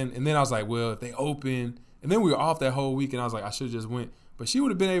 man, and then I was like, well, if they open, and then we were off that whole week, and I was like, I should have just went. But she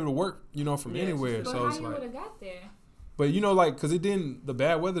would have been able to work, from anywhere. But so how it's you like, would have got there? But like, cause the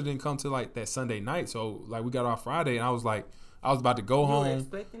bad weather didn't come till like that Sunday night. So like we got off Friday, and I was like, I was about to go home.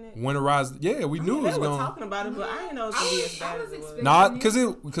 Expecting it? Winterize. Yeah, we knew it was going. They were talking about it, but I didn't know it was gonna be as bad as it was. Nah, because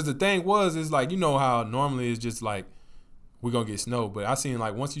the thing was, is like how normally it's just like we're gonna get snow, but I seen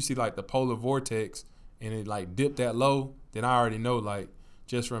like once you see like the polar vortex and it like dipped that low, then I already know like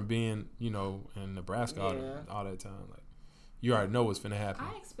just from being in Nebraska all that time, like you already know what's finna happen.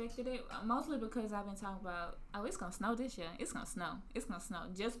 I expected it mostly because I've been talking about it's gonna snow this year. It's gonna snow.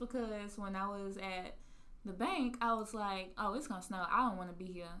 Just because when I was at the bank, I was like, oh, it's gonna snow. I don't want to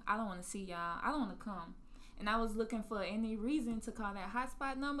be here. I don't want to see y'all. I don't want to come. And I was looking for any reason to call that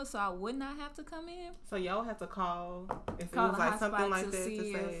hotspot number so I would not have to come in. So y'all have to call if it was like something like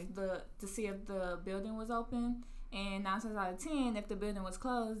that to see if the building was open. And 9 times out of 10, if the building was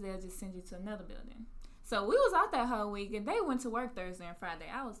closed, they'll just send you to another building. So we was out that whole week, and they went to work Thursday and Friday.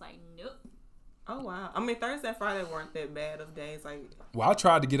 I was like, nope. Oh, wow. I mean, Thursday and Friday weren't that bad of days. Well, I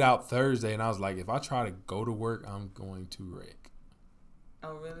tried to get out Thursday, and I was like, if I try to go to work, I'm going to wreck.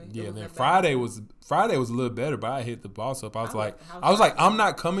 Oh, really? Yeah, then Friday was a little better, but I hit the boss up. I was like, I'm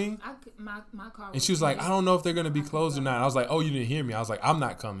not coming. My car. And she was like, I don't know if they're going to be closed or not. I was like, oh, you didn't hear me. I was like, I'm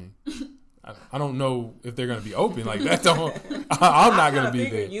not coming. I don't know if they're gonna be open like that. I'm not gonna be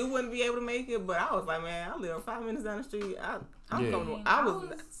there. You wouldn't be able to make it, but I was like, man, I live 5 minutes down the street. I was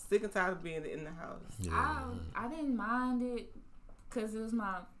sick and tired of being in the house. Yeah. I didn't mind it because it was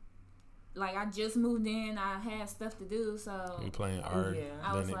I just moved in. I had stuff to do, so you playing art. Yeah.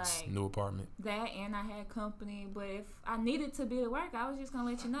 I was Lennox new apartment. That, and I had company. But if I needed to be at work, I was just gonna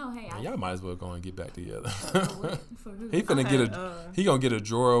let you know. Hey, y'all might as well go and get back together. For who? He finna he gonna get a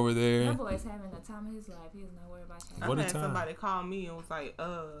drawer over there. That boy's having the time of his life. He's not worried about you. I had somebody call me and was like,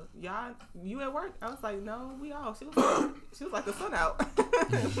 y'all, you at work? I was like, no, we off. She was like, the sun out.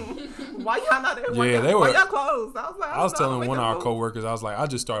 Why y'all not at work? Yeah, they were. Why y'all closed? I was telling one of our coworkers, I was like, I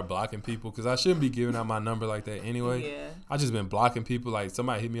just started blocking people because I shouldn't be giving out my number like that anyway. Yeah. I just been blocking people. Like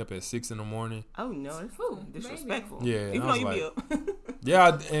somebody hit me up at 6 a.m. Oh no, it's disrespectful. Yeah, even though you be up.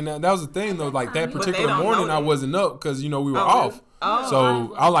 Yeah, and that was the thing though. Like that particular morning, I wasn't up because we were off. Oh.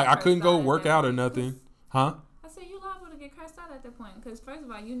 So I couldn't go work out or nothing, huh? I said you liable to get cursed out at that point because first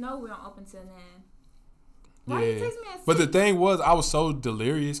of all, we don't open till 9. Why you text me at 6? But the thing was, I was so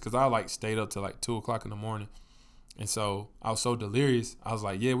delirious because I stayed up till 2:00 in the morning, And so I was so delirious. I was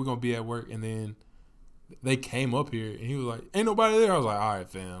like, yeah, we're going to be at work. And then they came up here, and he was like, ain't nobody there. I was like, all right,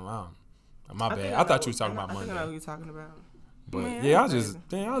 fam. My bad. I thought you was talking about Monday. I know who you're talking about. But, man, yeah, I just,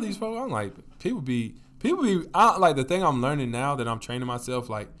 all these folks, I'm like, people be, like, the thing I'm learning now that I'm training myself,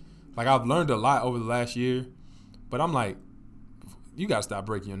 like I've learned a lot over the last year, but I'm like, you got to stop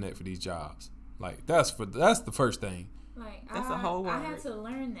breaking your neck for these jobs. Like, that's the first thing. Like, that's a whole word. I had to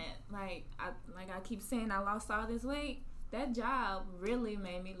learn that. Like I keep saying, I lost all this weight. That job really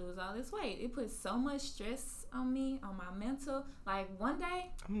made me lose all this weight. It put so much stress on me, on my mental. Like, one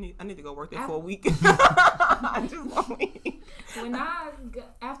day, I need to go work there for a week. Just 1 week.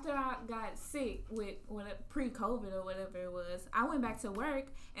 After I got sick with pre-COVID or whatever it was, I went back to work,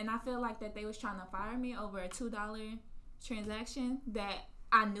 and I felt like that they was trying to fire me over a $2 transaction that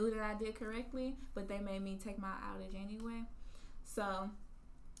I knew that I did correctly, but they made me take my outage anyway. So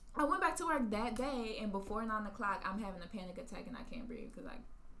I went back to work that day, and before 9 o'clock, I'm having a panic attack and I can't breathe because I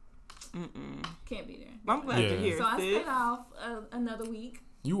can't be there. I'm glad you're here. So I stayed off another week.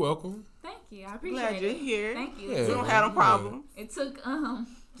 You welcome. Thank you. I appreciate it. Glad you're here. Thank you. Yeah, you don't have no problem. It took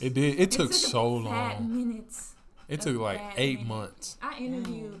It did. It took so long. Minutes. It took like 8 months. I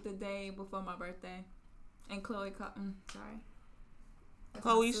interviewed the day before my birthday, and Chloe called. Sorry.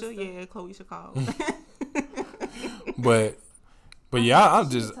 Chloe called. But yeah, I'm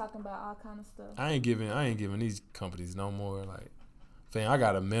just talking about all kind of stuff. I ain't giving these companies no more. Like, fam, I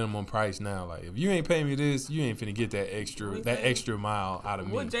got a minimum price now. Like, if you ain't paying me this, you ain't finna get that extra mile out of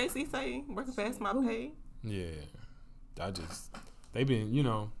me. What JC say? Working past my pay. Yeah, they been,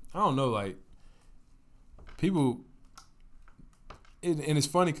 I don't know, like, people. And it's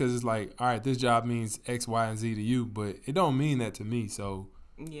funny because it's like, all right, this job means X, Y, and Z to you, but it don't mean that to me. So,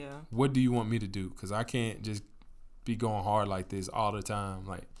 yeah, what do you want me to do? Because I can't just be going hard like this all the time.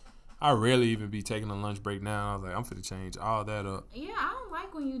 Like, I rarely even be taking a lunch break now. I was like, I'm finna change all that up. Yeah, I don't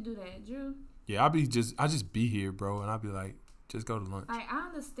like when you do that, Drew. Yeah, I just be here, bro, and I'll be like, just go to lunch. Like, I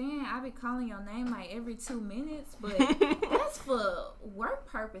understand I be calling your name like every 2 minutes, but that's for work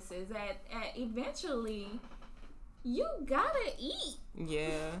purposes. At eventually, you gotta eat.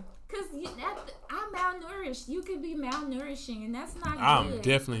 Yeah. Because I'm malnourished. You could be malnourishing, and that's not good. I'm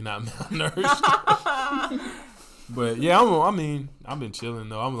definitely not malnourished. But yeah, I've been chilling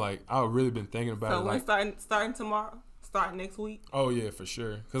though. I'm like, I've really been thinking about it. So we're starting tomorrow? Start next week? Oh yeah, for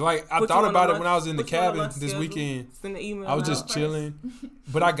sure. Cause like I thought about it when I was in the cabin this weekend. Send the email. I was just chilling,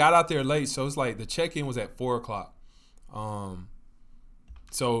 but I got out there late, so it's like the check-in was at 4:00.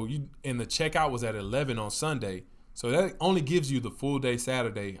 So the checkout was at 11 on Sunday. So that only gives you the full day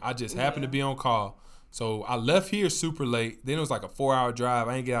Saturday. I just happened to be on call. So I left here super late. Then it was like a 4-hour drive.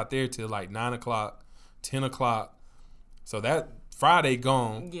 I didn't get out there till like 9 o'clock, 10 o'clock. So that Friday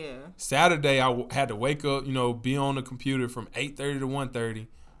gone. Yeah. Saturday I had to wake up, be on the computer from 8:30 to 1:30.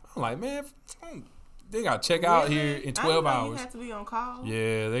 I'm like, man, they got to check out here in 12 hours. You had to be on call.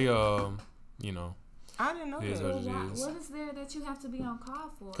 Yeah, they I didn't know that. What is there that you have to be on call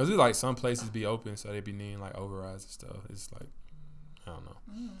for? Because it's like some places be open, so they be needing like overrides and stuff. It's like, I don't know.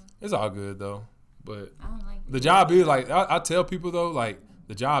 It's all good though. But I don't like the job is like, I tell people though, like,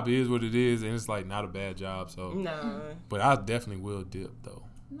 the job is what it is, and it's like not a bad job. So no. But I definitely will dip though.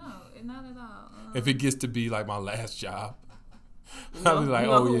 No, not at all. If it gets to be like my last job, I'll be like,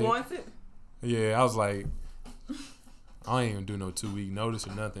 who wants it? Yeah, I was like, I ain't even do no 2-week notice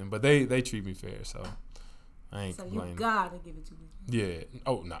or nothing. But they treat me fair, so I ain't complaining. You gotta give it to me. Yeah.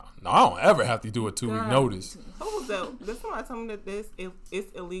 Oh no, I don't ever have to do a 2-week notice. Who was that? Did somebody tell me that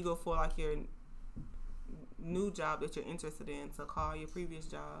it's illegal for like your new job that you're interested in to call your previous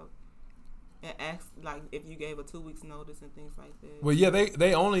job and ask like if you gave a 2 weeks notice and things like that? Well, yeah,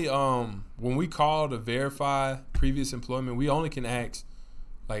 they only when we call to verify previous employment, we only can ask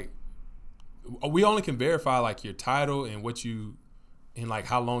like we only can verify like your title and what you and like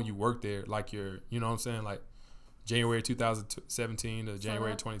how long you worked there, like your, you know what I'm saying, like January 2017 to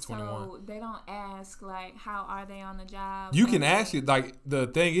January 2021. So they don't ask like how are they on the job? You can ask it. Like the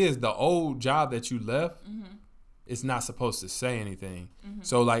thing is, the old job that you left, it's not supposed to say anything.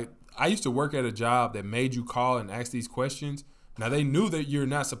 So like I used to work at a job that made you call and ask these questions. Now they knew that you're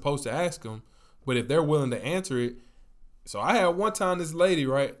not supposed to ask them, but if they're willing to answer it. So I had one time this lady,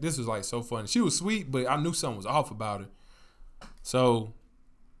 right? This was like so funny. She was sweet, but I knew something was off about her. So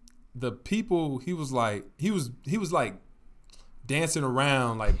the people, he was like dancing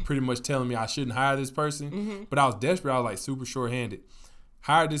around, like pretty much telling me I shouldn't hire this person. But I was desperate. I was like super short-handed.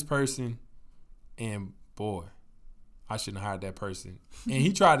 Hired this person, and boy, I shouldn't have hired that person. And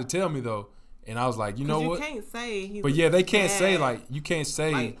he tried to tell me though, And I was like, you know what? You can't say he's But yeah, they can't say, like, you can't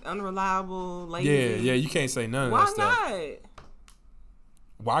say. Like, unreliable, lazy. Yeah, you can't say none of that stuff. Why not?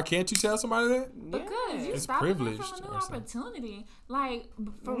 Why can't you tell somebody that? Because you it's stopping them privileged from a new opportunity. Like,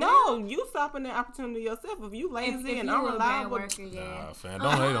 you stopping that opportunity yourself. If you lazy and unreliable. Nah, fam,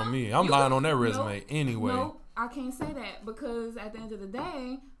 don't hate on me. I'm lying on that resume anyway. Nope. I can't say that because at the end of the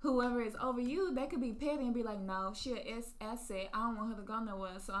day, whoever is over you, they could be petty and be like, no, she an asset. I don't want her to go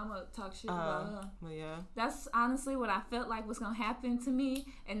nowhere, so I'm going to talk shit about her. Well, yeah. That's honestly what I felt like was going to happen to me,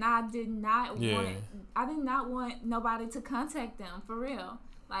 and I did not want nobody to contact them, for real.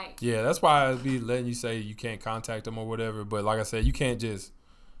 Like, yeah, that's why I'd be letting you say you can't contact them or whatever, but like I said, you can't just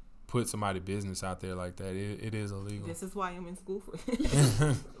put somebody's business out there like that. It is illegal. This is why I'm in school for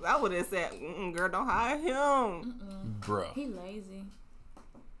I would have said, girl, don't hire him. Bruh. He lazy.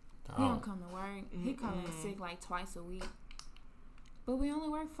 He don't come to work. He come in sick like twice a week. But we only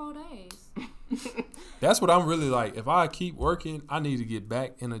work 4 days. That's what I'm really like. If I keep working, I need to get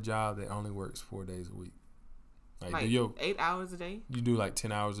back in a job that only works 4 days a week. Like 8 hours a day? You do like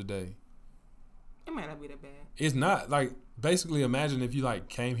 10 hours a day. It might not be that bad. It's not. Like, basically, imagine if you like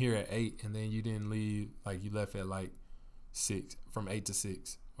came here at 8 and then you didn't leave, like you left at like 6, from 8 to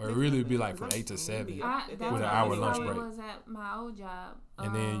 6. Or it really would be like from 8 to 7 with an hour lunch break. That was at my old job.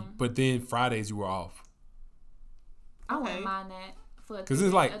 And then, but then Fridays you were off. I wouldn't mind that. Because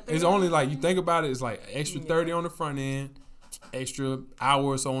it's like, it's only like, you think about it, it's like extra 30 on the front end, extra hour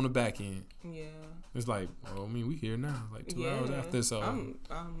or so on the back end. Yeah. It's like, well, I mean, we here now, like 2 hours after, so.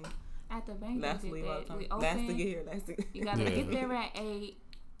 At the bank, that's we open. That's to get here. That's to you got to get there at 8.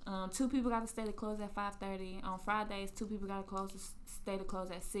 2 people got to stay to close at 5:30. On Fridays, 2 people got to stay to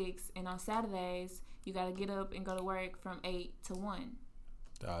close at 6. And on Saturdays, you got to get up and go to work from 8 to 1.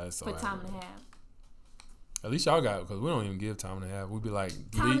 That's so for time and a half. At least y'all got it, because we don't even give time and a half. We'd be like,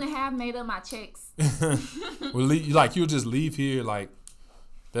 time and a half made up my checks. You'll just leave here, like,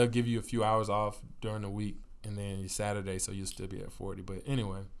 they'll give you a few hours off during the week, and then Saturday, so you'll still be at 40. But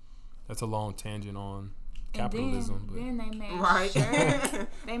anyway, that's a long tangent on capitalism. Then they made sure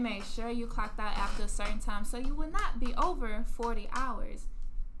they made sure you clocked out after a certain time, so you would not be over 40 hours.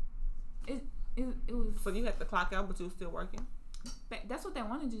 It was. So you had to clock out, but you were still working. That's what they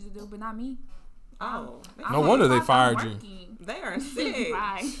wanted you to do, but not me. Oh, no wonder they fired you. They are sick.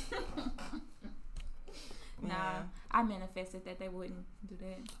 Right. Nah, I manifested that they wouldn't do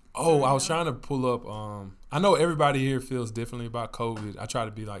that. Oh, I was trying to pull up. I know everybody here feels differently about COVID. I try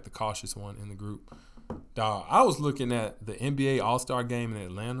to be like the cautious one in the group. Dog, I was looking at the NBA All-Star game in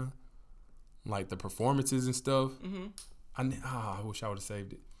Atlanta, like the performances and stuff. Mm-hmm. I wish I would have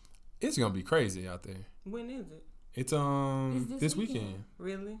saved it. It's gonna be crazy out there. When is it? It's this weekend.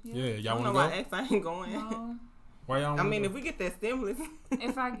 Really? Yeah, y'all want to go? I ain't going. No. Why y'all? I mean, if we get that stimulus. Let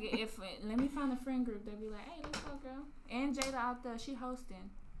me find a friend group, they'll be like, hey, let's go, girl. And Jada out there, she hosting.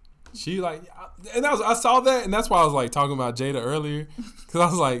 She like, and I saw that, and that's why I was like talking about Jada earlier, because I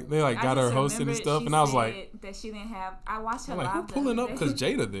was like, they like got her hosting and stuff, and I was like, that she didn't have. I watched her like, live. who pulling up because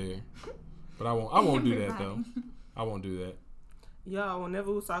Jada there? But I won't do that though. I won't do that. Y'all,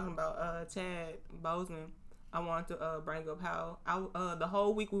 whenever we was talking about Chad Boseman, I wanted to bring up how the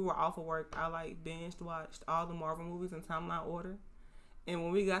whole week we were off of work, I like binge watched all the Marvel movies in timeline order. And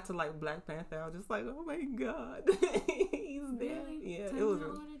when we got to like Black Panther, I was just like, oh my God, he's there. Really? Yeah, timeline it was.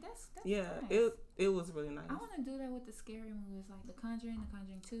 That's yeah, nice. it was really nice. I want to do that with the scary movies, like The Conjuring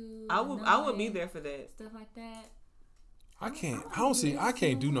 2. I would be there for that. Stuff like that. I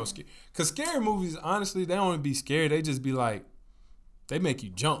can't do no scary. Because scary movies, honestly, they don't even be scary. They just be like, they make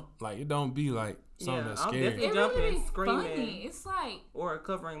you jump. Like, it don't be like something that's scary. I'll definitely jump and screaming. Funny. It's like, or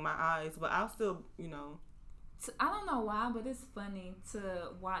covering my eyes, but I'll still, I don't know why, but it's funny to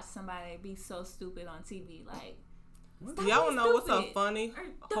watch somebody be so stupid on TV. Like, y'all know what's a funny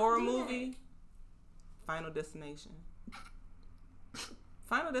horror movie? Final Destination.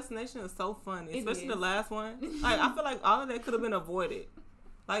 Final Destination is so funny, especially the last one. Like, I feel like all of that could have been avoided.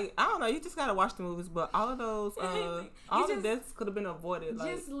 Like, I don't know, you just gotta watch the movies, but all of those, all the deaths could have been avoided.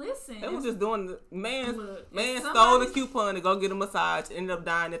 Like, just listen. It was just doing the man stole the coupon to go get a massage, ended up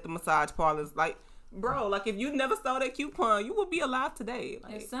dying at the massage parlors. Like, bro, like if you never stole that coupon, you would be alive today.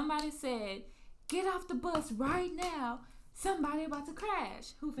 Like, if somebody said, "Get off the bus right now," somebody about to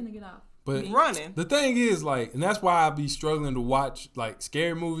crash. Who finna get off? But running. The thing is, like, and that's why I be struggling to watch like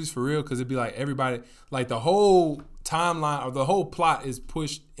scary movies for real, because it'd be like everybody, like the whole timeline or the whole plot is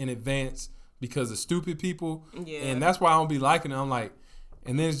pushed in advance because of stupid people. Yeah. And that's why I don't be liking it. I'm like,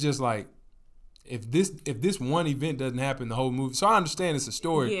 and then it's just like, if this one event doesn't happen, the whole movie. So I understand it's a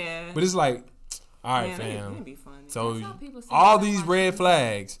story. Yeah. But it's like, all right, fam. It'd be funny. So all these red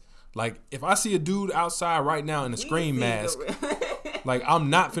flags, Like, if I see a dude outside right now in a screen mask, like, I'm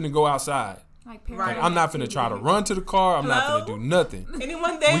not finna go outside. Like I'm not finna try to run to the car. I'm not finna do nothing.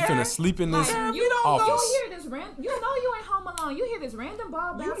 Anyone there? We finna sleep in this office. You hear this you know you ain't home alone. You hear this random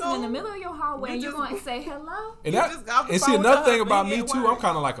ball bouncing in the middle of your hallway, and you're going to say hello. And see, another thing about me too, I'm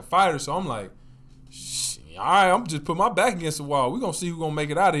kind of like a fighter, so I'm like, all right, I'm just put my back against the wall. We're gonna see who's gonna make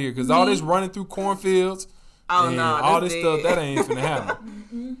it out of here, because all this running through cornfields and all this stuff, that ain't finna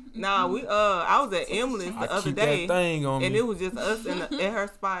happen. Nah, I was at Emily's the other day, and it was just us at her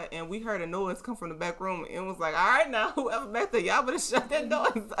spot, and we heard a noise come from the back room, and it was like, all right, now whoever back there, y'all better shut that door.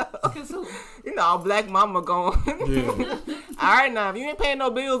 You know, black mama going. Yeah. All right, now if you ain't paying no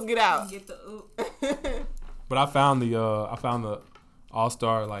bills, get out. Get the But I found the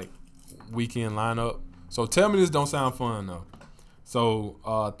All-Star like weekend lineup. So tell me this don't sound fun though.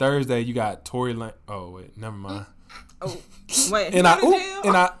 So Thursday you got Tory Lane. Oh wait, never mind. Oh wait, and I So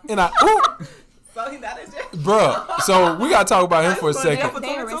he not in jail, bruh. So we gotta talk about him for a second.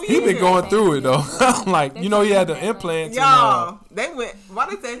 He been going through it though. Like, you know, he had the implants. Y'all, they went. Why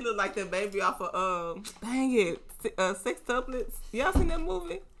did they look like that baby off of dang it, Six Tuplets? Y'all seen that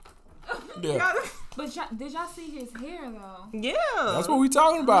movie? Yeah. But did y'all see his hair though? Yeah, that's what we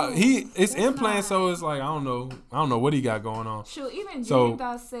talking about. It's implants, so it's like I don't know what he got going on. Sure, even Dream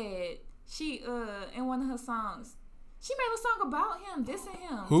Doll said she in one of her songs, she made a song about him, dissing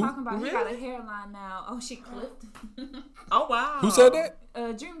him, talking about he got a hairline now. Oh, she clipped. Oh wow. Who said that?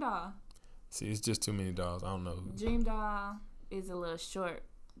 Dream Doll. See, it's just too many dolls. I don't know who. Dream Doll is a little short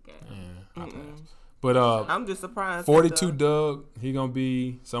girl. Yeah, but I'm just surprised. 42 Doug, he gonna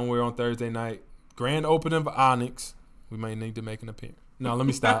be somewhere on Thursday night. Grand opening of Onyx. We may need to make an appearance. No, let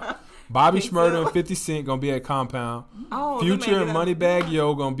me stop. Bobby Shmurda and 50 Cent gonna be at Compound. Future and Moneybagg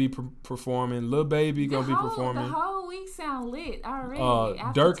Yo gonna be performing. Lil Baby gonna be performing. The whole week sound lit already.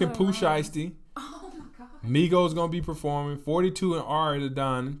 Dirk and Pooh Shiesty. Oh my god. Migos gonna be performing. 42 and Ari the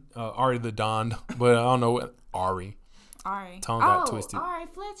Don, but I don't know what Ari. Tongue got twisted. Ari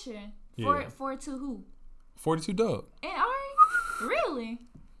Fletcher. Yeah. 42 who? 42 Doug. And Ari? Really?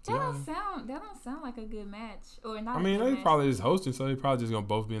 That don't sound like a good match, or not. I mean, they probably just hosting, so they probably just gonna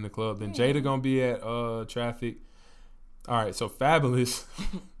both be in the club. Then Jada gonna be at Traffic. All right, so Fabulous.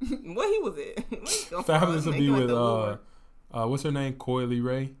 What he was at? Fabulous will be with what's her name? Coily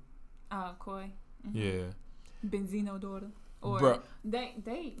Ray. Coy. Mm-hmm. Yeah. Benzino daughter. Or bruh.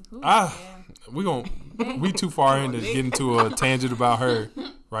 We too far in to get into a tangent about her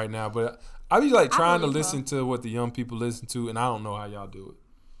right now, but I be like trying to listen to what the young people listen to, and I don't know how y'all do it.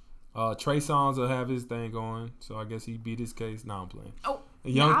 Trey Songz will have his thing going, so I guess he beat his case. Nah, I'm playing.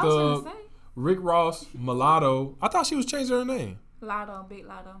 Young Thug, Rick Ross, Mulatto. I thought she was changing her name. Big Lotto.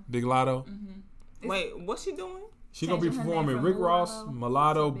 Big Lotto. Mm-hmm. Wait, what's she doing? She gonna be performing Rick Ross,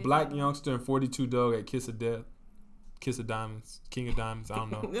 Mulatto, Black Youngster, and 42 Doug at Kiss of Death. Kiss of Diamonds, King of Diamonds. I don't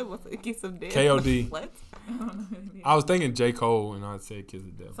know. It was a Kiss of Death. KOD. What? I was thinking J. Cole, and I'd say Kiss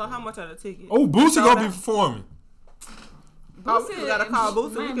of Death. So how much are the tickets? Oh, Boosie gonna be performing. We gotta call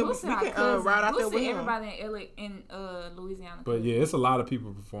Boosie. We can ride out there with him. Everybody in Louisiana. But yeah, it's a lot of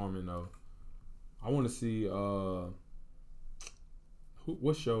people performing though. I want to see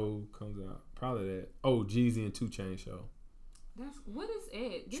what show comes out? Probably that. Oh, Jeezy and 2 Chainz show. What is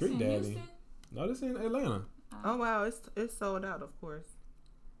it? This Trick in Daddy. Houston? No, this in Atlanta. Oh wow, it's sold out, of course.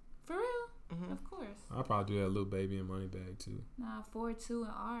 For real? Mm-hmm. Of course. I'll probably do that Lil Baby and Moneybagg too. Nah, 42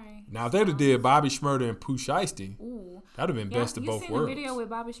 and Ari. Now if they'd have did Bobby Shmurda and Pooh Shiesty, that'd have been best of both worlds. You seen the video with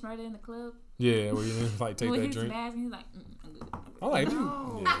Bobby Shmurda in the club? Yeah, where you like take that drink. Mask and he's like, I'm like,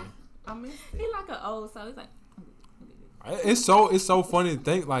 yeah. I mean, he's like an old soul. He's like, it's so funny to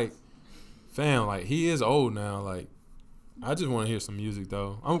think like, fam, like he is old now. Like, I just want to hear some music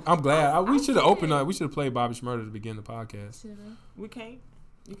though. I'm glad. We should have opened up. We should have played Bobby Shmurda to begin the podcast. We can't.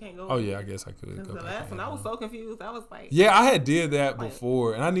 You can't go. Oh yeah, I guess I could. Because the last one, I was so confused. I was like, yeah, I had did that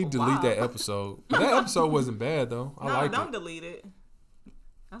before, and I need to delete that episode. But that episode wasn't bad though. I liked it. Don't delete it.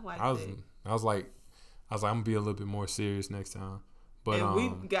 I liked it. I was like, I'm gonna be a little bit more serious next time. But and we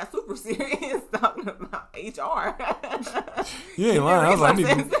got super serious talking about HR. You ain't lying. I was like, I need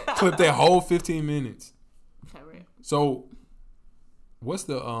to clip that whole 15 minutes. So, what's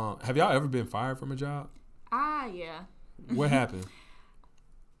the have y'all ever been fired from a job? Yeah. What happened?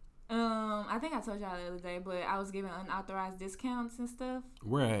 I think I told y'all the other day, but I was giving unauthorized discounts and stuff.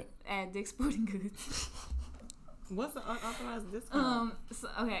 Where at? At Dick's Sporting Goods. What's the unauthorized discount?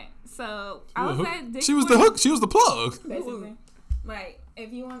 So I was at Dick's She was the hook. She was the plug. Basically. Like,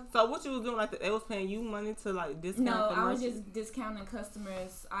 if you want. So what you was doing? Like, they was paying you money to like discount. No, the I was merchants? just discounting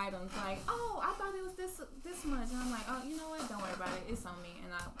customers' items. Like, oh, I thought it was this much, and I'm like, oh, you know what? Don't worry about it. It's on me,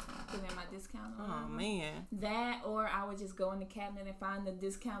 and I put in my discount. Oh man. That, or I would just go in the cabinet and find the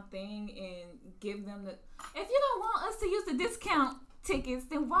discount thing and give them the. If you don't want us to use the discount tickets,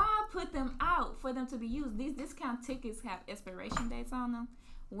 then why put them out for them to be used? These discount tickets have expiration dates on them.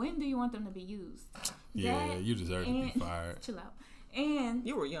 When do you want them to be used? Yeah, you deserve to be fired. Chill out. And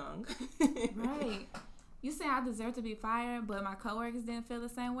you were young. Right. You say I deserve to be fired, but my coworkers didn't feel the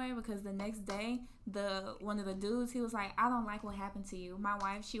same way because the next day, one of the dudes, he was like, I don't like what happened to you. My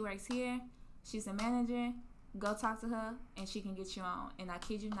wife, she works here. She's a manager. Go talk to her, and she can get you on. And I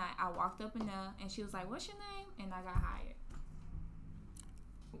kid you not, I walked up in there, and she was like, what's your name? And I got hired.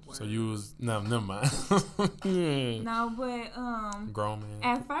 So you was never mind. No, but grown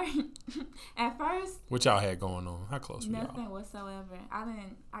man. At first, what y'all had going on? How close were y'all? Nothing whatsoever.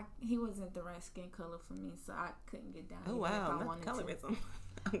 He wasn't the right skin color for me, so I couldn't get down. Oh wow, not colorism.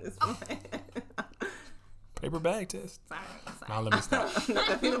 Paper bag test. Sorry. Now let me stop.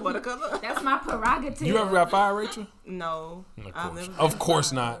 That peanut butter color. That's my prerogative. You ever got fired, Rachel? No. Of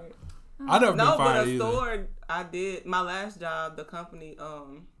course not. I never been fired either. No, but a store I did. My last job, the company,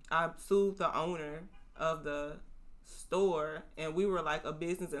 I sued the owner of the store, and we were like a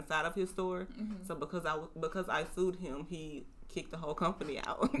business inside of his store. Mm-hmm. So because I sued him, he kicked the whole company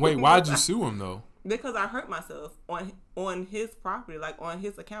out. Wait, why'd you sue him though? Because I hurt myself on his property, like on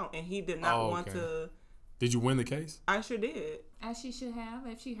his account, and he did not want to. Did you win the case? I sure did. As she should have,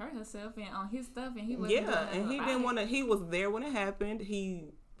 if she hurt herself and on his stuff, and he wasn't. Yeah, and he didn't want to. He was there when it happened.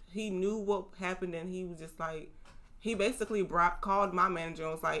 He knew what happened, and he was just like, he basically called my manager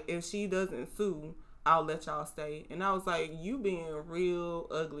and was like, if she doesn't sue, I'll let y'all stay. And I was like, you being real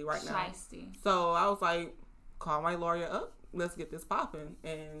ugly right now. Shiesty. So I was like, call my lawyer up. Let's get this popping.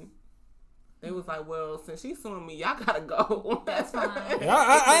 And they was like, well, since she's suing me, y'all gotta go. That's fine. Yeah,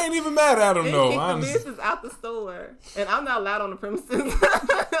 I ain't even mad at him though. He kicked the business out the store, and I'm not allowed on the premises.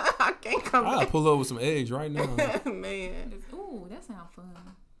 I can't come back. I'll pull up with some eggs right now. Man. Ooh, that sounds fun.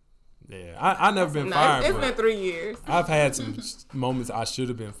 Yeah, I never been fired. It's been 3 years. I've had some moments I should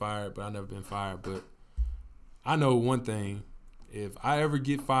have been fired, but I never been fired. But I know one thing: if I ever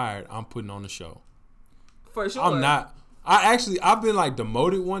get fired, I'm putting on the show. For sure. I'm not. I've been like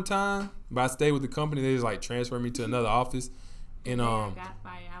demoted one time, but I stayed with the company. They just like transferred me to another office, and I got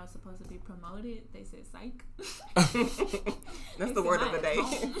fired. I was supposed to be promoted. They said Sike. That's the word of the day.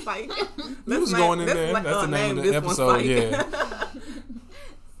 Sike. You was going in there. That's the name of the episode. Yeah.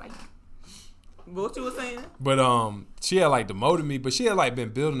 Sike. What you were saying? But she had like demoted me, but she had like been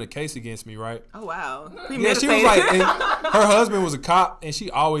building a case against me, right? Oh wow. Yeah, she was like, and her husband was a cop, and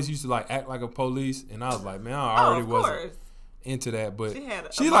she always used to like act like a police, and I was like, man, I already wasn't into that, but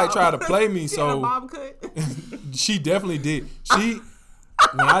she like tried to play me, so had a bob cut. she definitely did.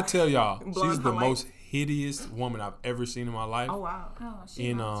 When I tell y'all, she's the most hideous woman I've ever seen in my life. Oh wow.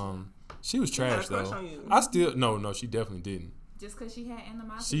 And she was trash though. No, she definitely didn't. Just because she had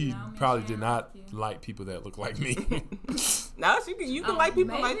animosity. She probably did not like people that look like me. No, you can like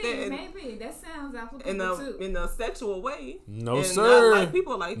people like that. Maybe that sounds applicable too. In a sexual way. No, and sir. Not like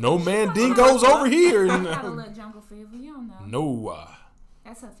people like no man dingoes over here. Got a little jungle fever. You don't know. No.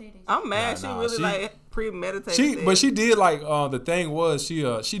 That's her fetish. I'm mad. She really like premeditated. But she did like the thing was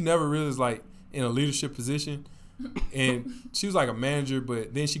she never really was like in a leadership position, and she was like a manager.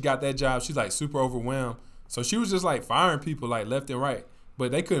 But then she got that job. She's like super overwhelmed. So she was just like firing people like left and right.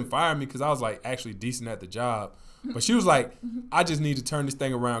 But they couldn't fire me because I was like actually decent at the job. But she was like, I just need to turn this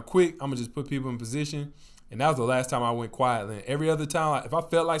thing around quick. I'm going to just put people in position. And that was the last time I went quiet. And every other time, like, if I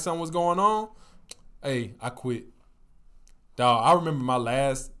felt like something was going on, hey, I quit. Dog, I remember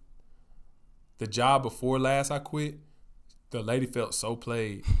the job before last I quit, the lady felt so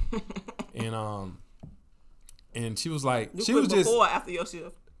played. And she was like, you quit before or after your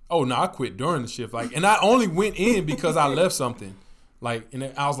shift? Oh no, I quit during the shift. Like, and I only went in because I left something. Like, and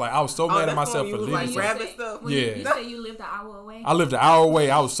I was so mad at myself for leaving. Like, grabbing stuff. Yeah. You said you lived an hour away. I lived an hour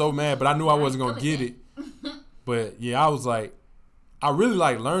away. I was so mad, but I knew I wasn't gonna get it. But yeah, I was like, I really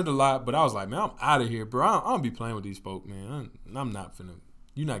like learned a lot. But I was like, man, I'm out of here, bro. I don't be playing with these folk, man. I'm not finna.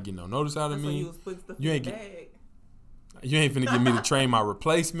 You're not getting no notice out of me. You ain't finna get me to train my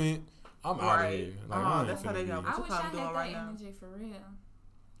replacement. I'm out of here. Like, that's how they got. I wish I had that energy for real.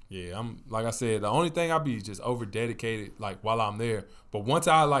 Yeah, I'm like I said, the only thing I be just over dedicated like while I'm there. But once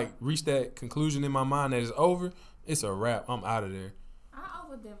I like reach that conclusion in my mind that it's over, it's a wrap. I'm out of there. I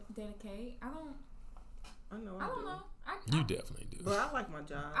over dedicate. I don't know. You definitely do. But I like my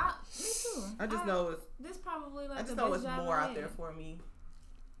job. Me too. I just know it's. This probably like. I just know it's more out there for me.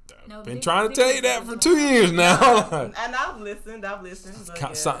 I've been trying to tell you that for 2 years now. And I've listened.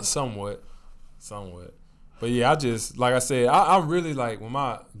 But Somewhat. But yeah, I just, like I said, I really like when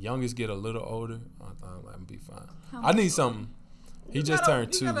my youngest get a little older, I'm like, I'm be fine. I need something. He just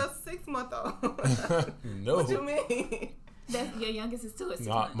turned 2. You got a 6-month-old. No. What you mean? That's, your youngest is 2 or 6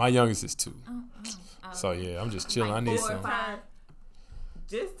 months? My youngest is 2. So yeah, I'm just chilling. Like I need something.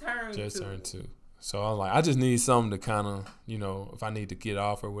 Just turned 2. So I'm like, I just need something to kind of, if I need to get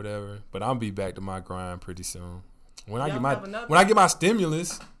off or whatever. But I'll be back to my grind pretty soon. When I get my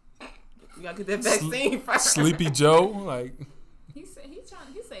stimulus. You gotta get that vaccine first. Sleepy Joe, like. He said,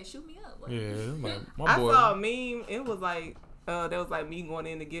 shoot me up. What? Yeah, like my boy. I saw a meme. It was like. That was like me going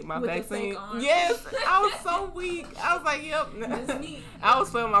in to get my vaccine. Yes, I was so weak. I was like, "Yep." That's me. I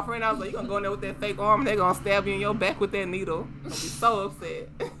was telling my friend, I was like, "You gonna go in there with that fake arm? And they gonna stab you in your back with that needle." I'll be so upset.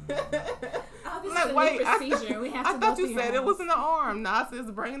 Like, wait, I thought you said it was in the arm. Nah, I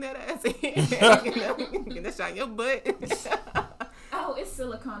said, bring that ass in. Get that shot in your butt. Oh, it's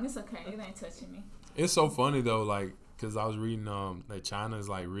silicone. It's okay. It ain't touching me. It's so funny though, like, cause I was reading that China is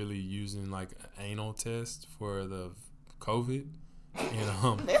like really using like an anal test for the COVID. And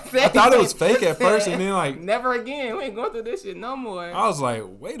I thought it was fake at first, and then like never again. We ain't going through this shit no more. I was like,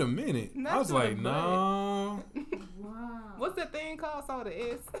 wait a minute. I was like, no. Wow. What's that thing called? Saw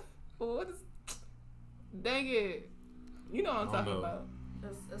the S. What is? Dang it. You know what I'm talking about.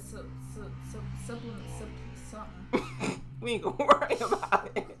 Supplement, something. We ain't gonna worry about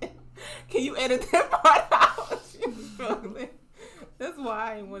it. Can you edit that part out? She's struggling. That's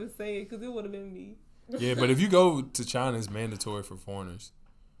why I didn't want to say it, because it would have been me. Yeah, but if you go to China, it's mandatory for foreigners.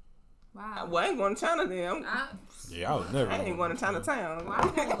 Wow. Well, I ain't going to China then. I was never. I ain't going to Chinatown.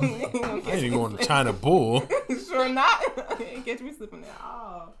 I ain't going to China Bull. Sure not. Ain't catch me slipping there.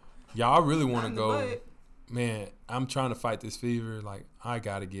 Oh. Y'all really want to go. Man, I'm trying to fight this fever. Like, I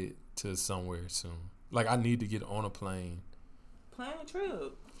got to get to somewhere soon. Like, I need to get on a plane. Plan a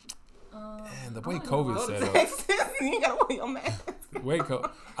trip. And the way COVID set up. You gotta wear your mask.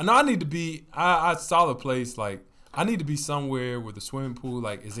 I know I need to be. I saw the place. Like, I need to be somewhere where the swimming pool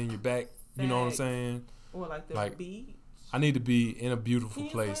like is in your back. You know what I'm saying? Or like the beach. I need to be in a beautiful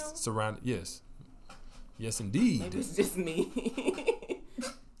place surrounded. Yes, indeed. Maybe it's just me.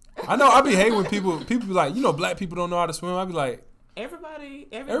 I know. I be hating when people be like, black people don't know how to swim. I be like.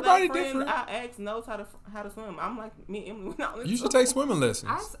 Everybody different. I ask knows how to swim. I'm like me and Emily. You should take swimming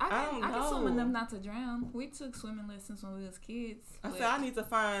lessons. I can swim enough not to drown. We took swimming lessons when we was kids. I said I need to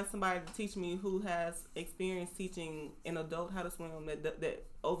find somebody to teach me who has experience teaching an adult how to swim that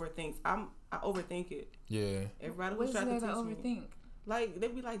overthinks. I overthink it. Yeah. Everybody was trying to teach overthink? Me. Like they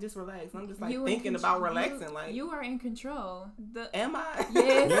be like just relax. I'm just like thinking about relaxing. Like you are in control. Am I?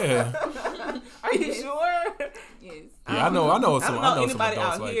 Yes. Yeah. Are you sure? Yes. Yeah, I know. I know anybody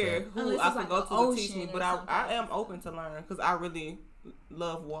out like here that. who I could go to teach me, but I am open to learn because I really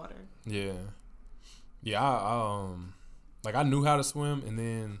love water. Yeah. Yeah. I knew how to swim, and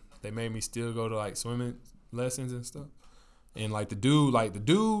then they made me still go to like swimming lessons and stuff. And the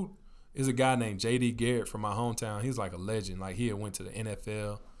dude is a guy named J.D. Garrett from my hometown. He's like a legend. Like he had went to the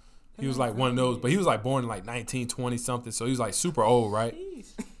NFL. He was like one of those, but he was like born in like 1920 something. So he was like super old, right?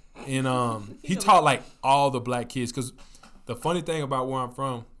 And he taught like all the black kids. Cause the funny thing about where I'm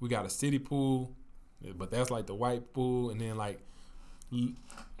from, we got a city pool, but that's like the white pool. And then like,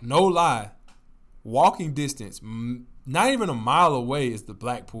 no lie, walking distance, not even a mile away is the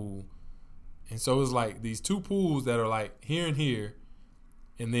black pool. And so it's like these two pools that are like here and here.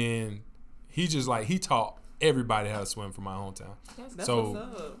 And then he taught everybody how to swim from my hometown. That's so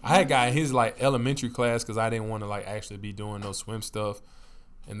what's up. I had got in his like elementary class because I didn't want to like actually be doing no swim stuff.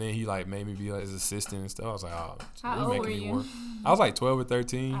 And then he like made me be like his assistant and stuff. I was like, oh, how old were you? I was like 12 or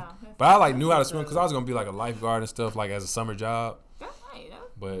 13. But I like knew how to swim because I was gonna be like a lifeguard and stuff like as a summer job. That's right.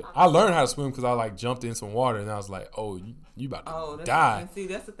 But I learned how to swim because I like jumped in some water and I was like, oh, you about to die. See,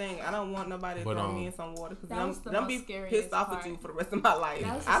 that's the thing. I don't want nobody to throw me in some water because them be pissed off at you for the rest of my life.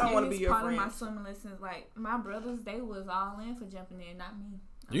 I don't want to be your friend. Part of my swimming lessons, like my brothers, they was all in for jumping in, not me.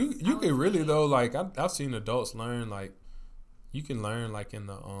 You can really though, like I've seen adults learn like you can learn like in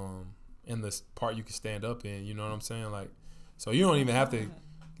the part you can stand up in. You know what I'm saying? Like, so you don't even have to.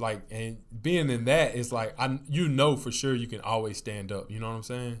 Like, and being in that is like, for sure you can always stand up. You know what I'm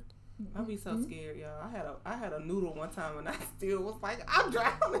saying? I'd be so scared, y'all. I had a noodle one time and I still was like, I'm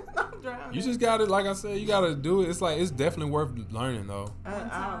drowning. You just got to, like I said, you got to do it. It's like, it's definitely worth learning though.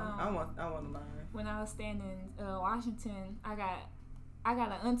 I want to learn. When I was staying in Washington, I got I got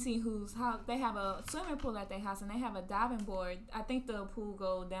an auntie whose house, they have a swimming pool at their house, and they have a diving board. I think the pool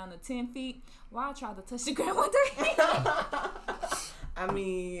go down to 10 feet. Well, I tried to touch the ground with 3 feet. I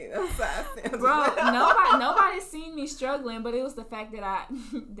mean, bro, nobody's seen me struggling, but it was the fact that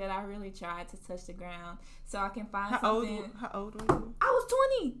I really tried to touch the ground so I can find something. How old were you? I was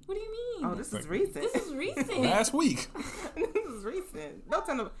 20. What do you mean? Oh, this is recent. This is recent. Last week. This is recent. Don't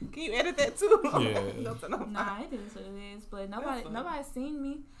tell nobody. Can you edit that too? Yeah. Don't tell nobody. Nah, it is what it is. But nobody's seen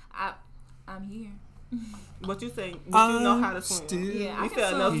me. I'm here. But you say you know how to swim. Yeah, I you can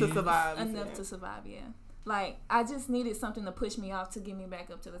feel enough swim. to survive. Enough to survive, yeah. Like, I just needed something to push me off to get me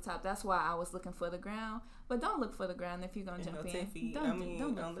back up to the top. That's why I was looking for the ground. But don't look for the ground if you're going to jump in. 10 feet. Don't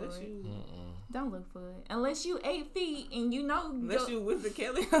look for it. Don't look for it. Unless you 8 feet and you know. Unless you with the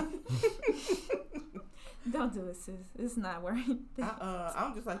Kelly. Don't do it, sis. It's not worth it.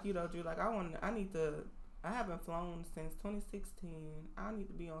 I'm just like you though, Drew. Like, I haven't flown since 2016. I need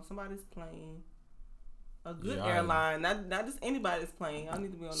to be on somebody's plane. A good airline, not just anybody's plane. I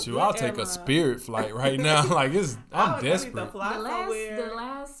need to be on. I'll take a Spirit flight right now. Like I'm desperate. The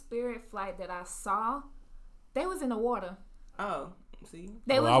last Spirit flight that I saw, they was in the water. Oh, see,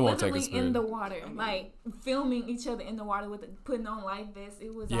 they was literally in the water, like filming each other in the water putting on life vests.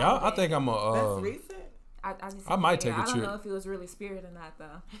 It was. Yeah, I think I'm a. That's recent. I might take a trip. I don't know if it was really Spirit or not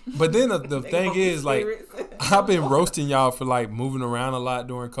though. But then the thing is, like, I've been roasting y'all for like moving around a lot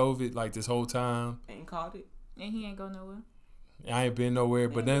during COVID, like this whole time. Ain't caught it. And he ain't go nowhere. I ain't been nowhere,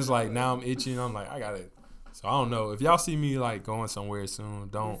 but then it's like now I'm itching. I'm like, I got it. So I don't know if y'all see me like going somewhere soon.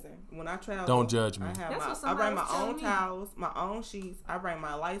 When I travel, don't judge me. I bring my own towels, my own sheets. I bring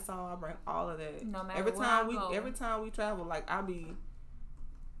my Lysol. I bring all of that. No matter every time we travel, like I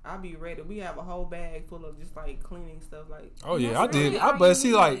be ready. We have a whole bag full of just like cleaning stuff. Like, oh yeah, I did. But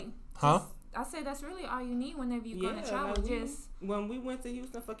see, like, huh? I said that's really all you need whenever you're going to travel. Like when we went to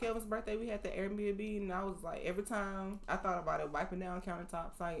Houston for Kelvin's birthday, we had the Airbnb, and I was like, every time I thought about it, wiping down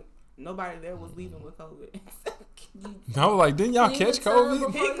countertops, like nobody there was leaving with COVID. I was like, didn't y'all catch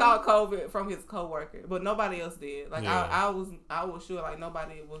COVID? He caught COVID from his coworker, but nobody else did. Like I was sure like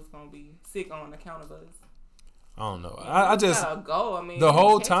nobody was gonna be sick on account of us. I don't know. I just gotta go. I mean, the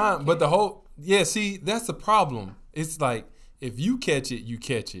whole time, but see, that's the problem. It's like if you catch it, you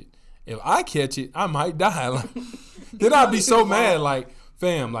catch it. If I catch it, I might die. Like, then I'd be so mad. Like,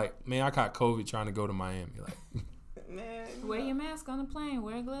 fam, like, man, I caught COVID trying to go to Miami. Like, man, wear your mask on the plane.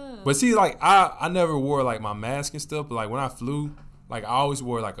 Wear gloves. But see, like, I never wore like my mask and stuff. But like when I flew, like I always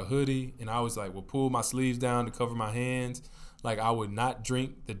wore like a hoodie, and I always like would pull my sleeves down to cover my hands. Like I would not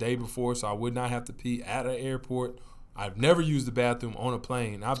drink the day before, so I would not have to pee at an airport. I've never used the bathroom on a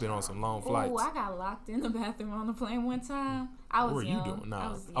plane. I've been on some long flights. Oh, I got locked in the bathroom on the plane one time. I was young. What were you doing?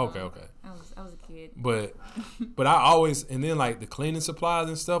 Nah. Okay. I was a kid. But I always, and then like the cleaning supplies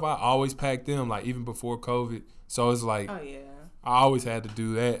and stuff, I always packed them like even before COVID. So it's like, oh yeah, I always had to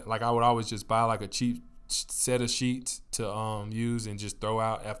do that. Like I would always just buy like a cheap set of sheets to use and just throw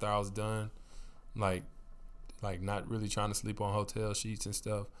out after I was done. Like not really trying to sleep on hotel sheets and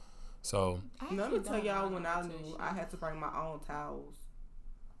stuff. So let me tell y'all when I knew I had to bring my own towels.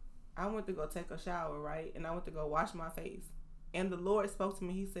 I went to go take a shower, right? And I went to go wash my face. And the Lord spoke to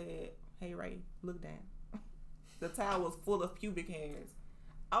me. He said, "Hey, Ray, look down." The towel was full of pubic hairs.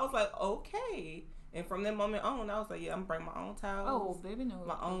 I was like, okay. And from that moment on, I was like, yeah, I'm going to bring my own towels. Oh, baby, no.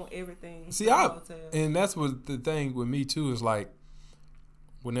 My own everything. See, and that's what the thing with me, too, is like,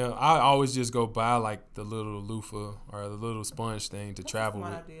 I always just go buy like the little loofah or the little sponge thing to travel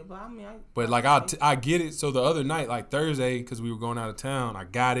with. Idea, but I mean, I get it. So the other night, like Thursday, because we were going out of town, I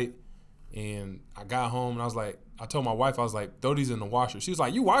got it, and I got home and I told my wife, I was like, throw these in the washer. She was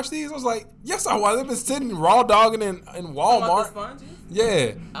like, you wash these? I was like, yes, I was. They've been sitting raw dogging in Walmart. The sponges?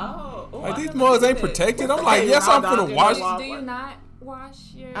 Yeah. Oh, like these mugs ain't protected. I'm like, yes, I'm finna wash. Do you not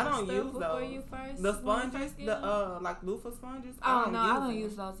wash your stuff before you first? The sponges, like loofah sponges. Oh no, I don't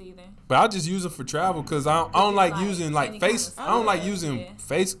use those either. But I just use them for travel because I don't like using like face. I don't like using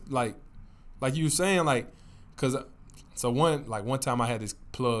face like you were saying like because one time I had this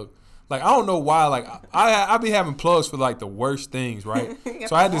plug. Like I don't know why. Like I be having plugs for like the worst things, right?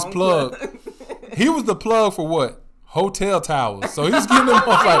 So I had this plug. He was the plug for what? Hotel towels. So he was getting them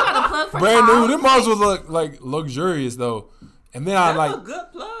off like brand new. Them mugs would look like luxurious though. And then That's a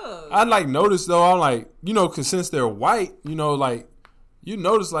good plug. I like noticed though, I'm like, cause since they're white, like you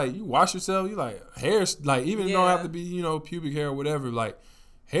notice like you wash yourself, you like hair, like even don't have to be, pubic hair or whatever, like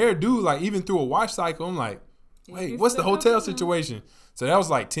hair do like even through a wash cycle. I'm like, wait, what's the hotel situation? So that was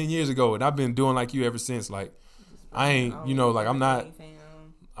like 10 years ago, and I've been doing like you ever since. Like I ain't, like I'm not,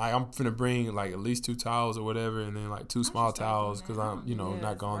 I'm finna bring like at least 2 towels or whatever, and then like 2 small towels because I'm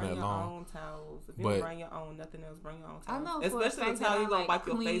not gone that long. Own towels. If you don't bring your own, nothing else. Bring your own towels. I know, especially the towel you're gonna wipe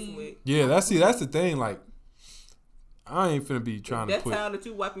your face with. Yeah, that's the thing. Like, I ain't finna be trying to put that towel that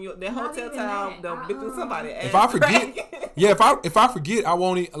you wiping that hotel towel. Don't be through somebody. If I forget, if I forget, I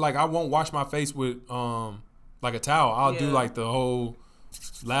won't wash my face with like a towel. I'll do like the whole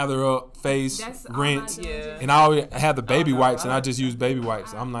lather up face, rinse, and I always have the baby wipes, and I just use baby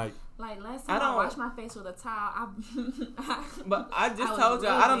wipes. I'm like last time I washed my face with a towel. But I just told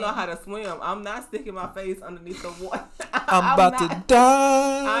y'all I don't know how to swim. I'm not sticking my face underneath the water. I'm about to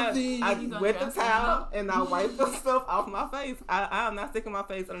die. I wet the towel and I wipe the stuff off my face. I'm not sticking my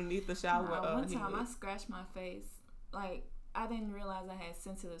face underneath the shower. One time I scratched my face. Like, I didn't realize I had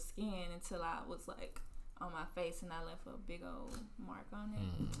sensitive skin until I was like on my face and I left a big old mark on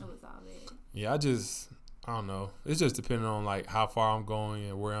it. It was all bad. Yeah, I don't know. It's just depending on like how far I'm going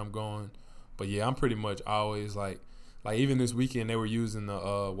and where I'm going. But yeah, I'm pretty much always like even this weekend they were using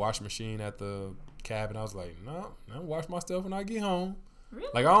the wash machine at the cabin. I was like, no, I wash my stuff when I get home. Really?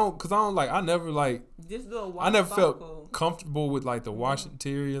 Like I never felt comfortable with like the wash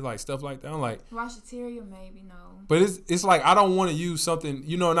interior, like stuff like that. I'm like wash interior, maybe no. But it's like I don't want to use something,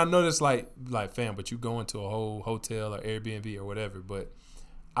 and I know that's like fam, but you go into a whole hotel or Airbnb or whatever, but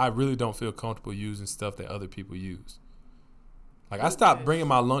I really don't feel comfortable using stuff that other people use. Like I stopped bringing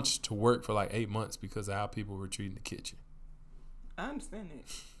my lunch to work for like 8 months because of how people were treating the kitchen. I understand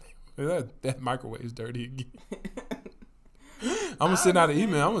it. That microwave is dirty again. I'm gonna send out an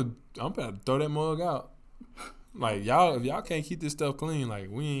email. I'm about to throw that mug out. Like if y'all can't keep this stuff clean, like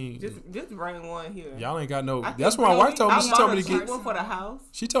we ain't just bring one here. Y'all ain't got no. That's what my wife told me. She told me to get one for the house.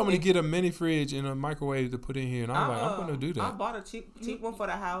 She told me to get a mini fridge and a microwave to put in here, and I'm like, I'm gonna do that. I bought a cheap one for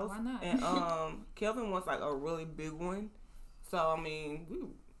the house. Why not? And Kelvin wants like a really big one. So I mean,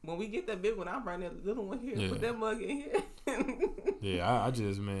 when we get that big one, I'll bring that little one here. Yeah. Put that mug in here. Yeah, I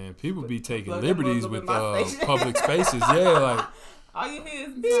just people be taking liberties with public spaces. Yeah, like. All you hear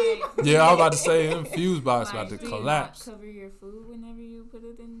is beep. Yeah, I was about to say, them fuse box about to collapse. Cover your food whenever you put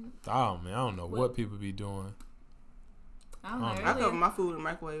it in. Oh man, I don't know what people be doing. I don't know. I cover my food in the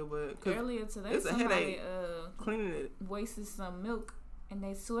microwave, but earlier today, it's a headache cleaning it. Wasted some milk, and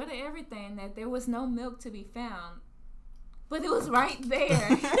they swear to everything that there was no milk to be found, but it was right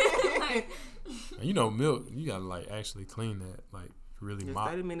there. Milk, you gotta like actually clean that, like really. Just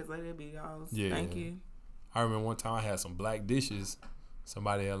 30 minutes later, it'll be y'all. Yeah. Thank you. I remember one time I had some black dishes.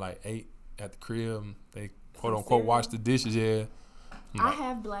 Somebody had like ate at the crib. They quote unquote washed the dishes. Yeah. I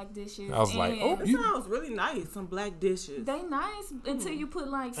have black dishes. I was like, oh, that sounds really nice. Some black dishes. They nice until you put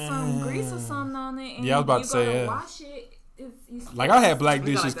like some grease or something on it. And I was about to say, wash it. Like I had black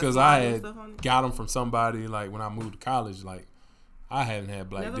dishes because I had got them from somebody. Like when I moved to college, like I haven't had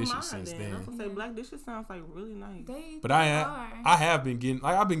black dishes since then. I was gonna say black dishes sounds like really nice. But I have been getting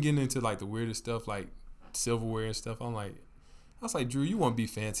I've been getting into like the weirdest stuff like silverware and stuff. I was like, Drew, you want to be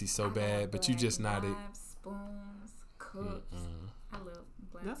fancy so bad, but you just not it. Spoons, cups. I love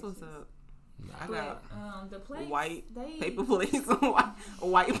black That's dishes. what's up. I got the plates, white paper plates,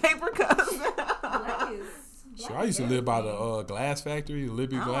 white paper cups. Sure, I used to live by the glass factory, the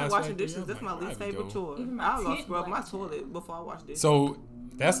Libby Glass Factory. Washing dishes, that's my least favorite chore. I'll go scrub my toilet before I wash dishes. So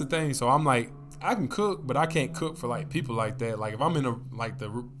that's the thing. So I'm like, I can cook, but I can't cook for like people like that. Like if I'm in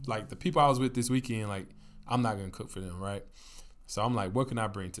the people I was with this weekend, like I'm not gonna cook for them, right? So I'm like, what can I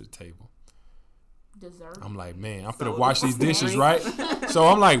bring to the table? Dessert. I'm like, man, I'm finna wash these dishes, right? So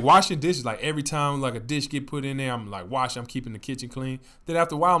I'm like washing dishes. Like every time like a dish get put in there, I'm like washing. I'm keeping the kitchen clean. Then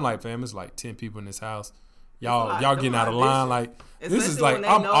after a while, I'm like, fam, it's like 10 people in this house. Y'all getting out of line. Like this is like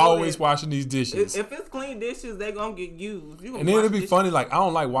I'm always washing these dishes. If it's clean dishes, they gonna get used. And then it'll be funny. Like I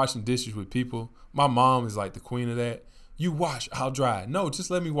don't like washing dishes with people. My mom is like the queen of that. You wash, I'll dry. No,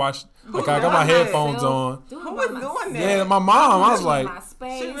 just let me wash. Like I got my headphones on. Who was doing that? Yeah, my mom. I was like,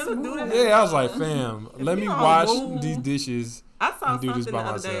 she really do that. Yeah, I was like, fam, let me wash these dishes. I saw something the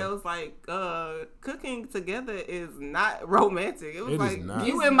other day. It was like, cooking together is not romantic. It was like,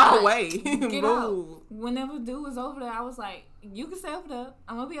 you in my way. Get out. Whenever dude was over there, I was like, you can stay over there.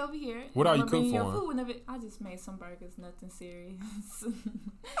 I'm going to be over here. What are you cooking for? Food whenever, I just made some burgers. Nothing serious.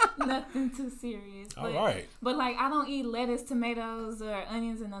 Nothing too serious. All right. But like, I don't eat lettuce, tomatoes, or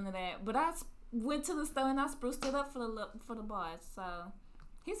onions and none of that. But I went to the store and I spruced it up for the boss. So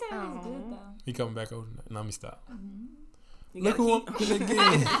he said it was good, though. He coming back over tonight. Let me stop. Mm-hmm. Look who I'm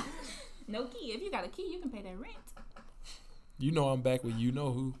again. No key. If you got a key, you can pay that rent. You know I'm back with you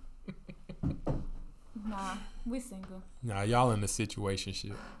know who. Nah, we single. Nah, y'all in the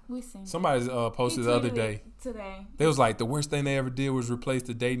situationship. We single. Somebody posted the other day. Today. They was like, the worst thing they ever did was replace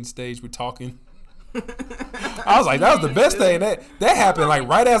the dating stage with talking. I was like, that was the best thing. That happened like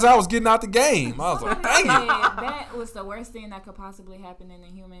right as I was getting out the game. I was like, dang it. That was the worst thing that could possibly happen in a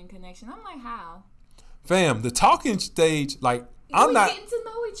human connection. I'm like, how? Fam, the talking stage, like, We're getting to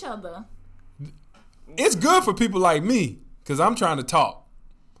know each other. It's good for people like me because I'm trying to talk.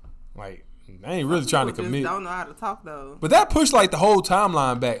 Like, I ain't really trying to commit. Don't know how to talk though. But that pushed like the whole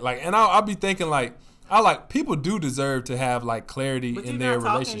timeline back. Like, and I'll be thinking like, people do deserve to have like clarity in their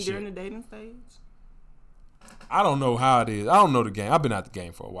relationship. During the dating stage. I don't know how it is. I don't know the game. I've been out the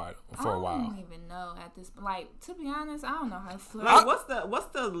game for a while. I don't even know at this. Like, to be honest, I don't know how to flirt. Like, what's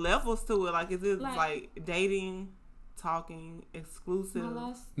the levels to it? Like, is it like dating, talking, exclusive?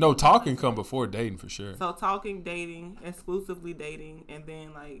 No, talking come before dating for sure. So talking, dating, exclusively dating, and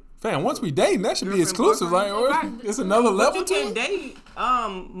then like. Fam, once we dating, that should be exclusive. Like, or it's another level to it. You can date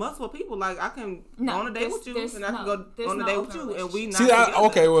multiple people. Like, I can go on a date with you, and I can go on a date with you, and we not together.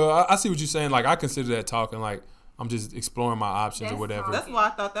 Okay, well, I see what you're saying. Like, I consider that talking. Like, I'm just exploring my options or whatever. That's why I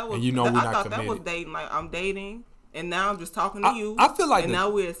thought that was. And we're not committed. That was dating. Like, I'm dating, and now I'm just talking to you. I feel like, and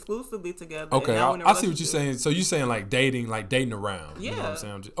now we're exclusively together. Okay, I see what you're saying. So you're saying like dating around. Yeah. You know what I'm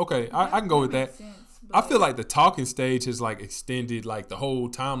saying? Okay, I can go with that. I feel like the talking stage has like extended like the whole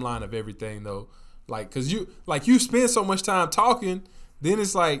timeline of everything though. Like, cause you spend so much time talking, then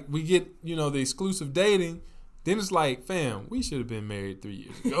it's like we get the exclusive dating. Then it's like, fam, we should have been married 3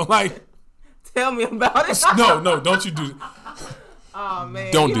 years ago. Like. Tell me about it. No, don't you do. Oh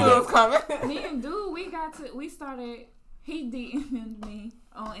man, don't do that. Me and dude, we started. He DM'd me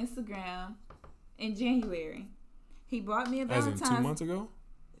on Instagram in January. He bought me a Valentine's. As in 2 months ago.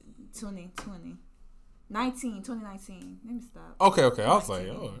 2019. Let me stop. Okay. I was like,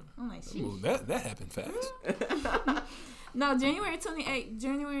 oh, I'm like, that happened fast. No, January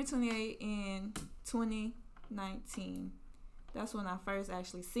 28 in 2019. That's when I first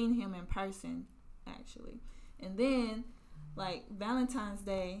actually seen him in person, actually. And then, like, Valentine's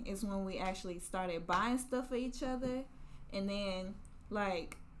Day is when we actually started buying stuff for each other. And then,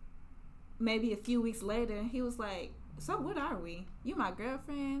 like, maybe a few weeks later, he was like, so what are we? You my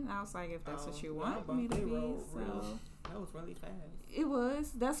girlfriend? And I was like, if that's what you want me to be. So that was really fast. It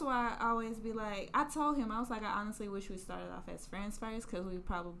was. That's why I always be like, I told him, I was like, I honestly wish we started off as friends first because we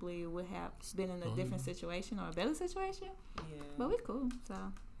probably would have been in a different situation or a better situation. Yeah. But we cool,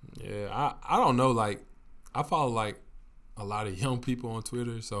 so. Yeah, I don't know. Like, I follow, like, a lot of young people on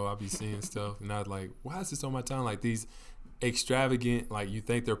Twitter, so I'll be seeing stuff. And I was like, why is this on my time? Like, these extravagant, like, you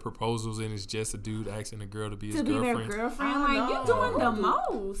think they're proposals and it's just a dude asking a girl to be his girlfriend. To be their girlfriend? Like, you doing the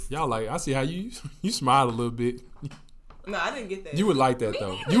most. Y'all, like, I see how you smile a little bit. No, I didn't get that. You would like that,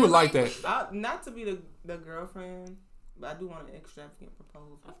 though. You would like that. Not to be the girlfriend, but I do want an extravagant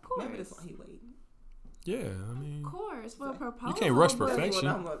proposal. Of course. Maybe that's why he waiting. Yeah, I mean. Of course, for a proposal. You can't rush perfection.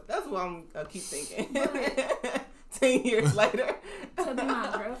 That's what I'm keep thinking. 10 years later. To be my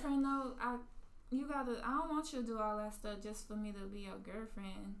girlfriend, though, I don't want you to do all that stuff just for me to be your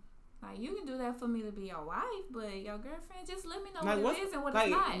girlfriend. Like, you can do that for me to be your wife, but your girlfriend, just let me know what it is and what it's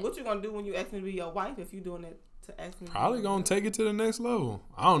not. What you gonna do when you ask me to be your wife if you doing it to ask me? Probably gonna take it to the next level.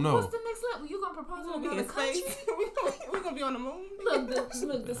 I don't know. What's the next level? You gonna propose to another country? We gonna be on the moon. Look,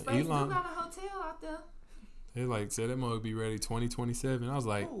 the space do got a hotel out there. They like said that mug be ready 2027. I was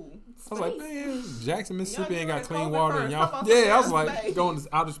like, man, Jackson, Mississippi ain't got clean water, and y'all. Yeah, I was like going to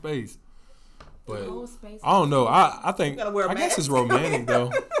outer space. But I don't know. I think I guess it's romantic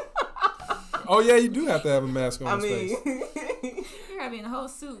though. Oh yeah, you do have to have a mask on in space. You're having a whole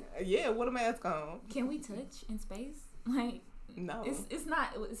suit. Yeah, with a mask on. Can we touch in space? Like, no, it's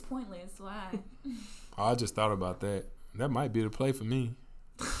not. It's pointless. Why? Oh, I just thought about that. That might be the play for me.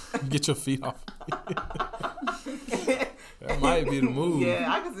 Get your feet off. That might be the move. Yeah,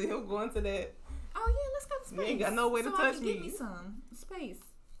 I can see him going to that. Oh yeah, let's go to space. You ain't got no way to touch me. Give me some space.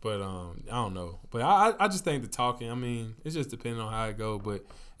 But I don't know. But I just think the talking. I mean, it's just depending on how it go. But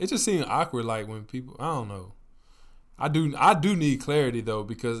it just seems awkward. Like when people. I don't know. I do need clarity though,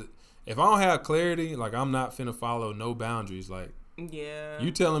 because if I don't have clarity, like I'm not finna follow no boundaries. Like, yeah,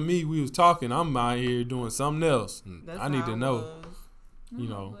 you telling me we was talking, I'm out here doing something else. I need to know. You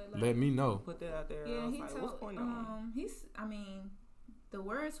know, let me know. Put that out there. Yeah, he told. What's going on? I mean, the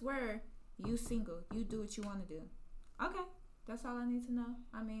words were, "You single. You do what you want to do." Okay, that's all I need to know.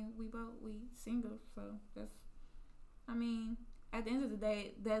 I mean, we single, so that's. I mean, at the end of the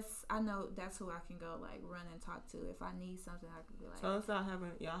day, I know that's who I can go like run and talk to if I need something. I could be like. So it's not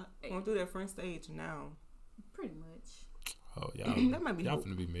having y'all going through that friend stage now. Pretty much. Oh, y'all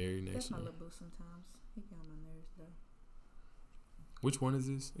finna be married next year. That's my little boo sometimes. He get on my nerves though. Which one is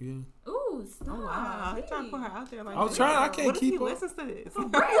this again? Ooh, stop. Oh, wow. He trying to put her out there like I was trying. I can't keep up. What if he listens to this? For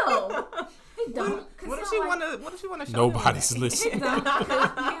real. He don't. What if she want to show Nobody's him listening.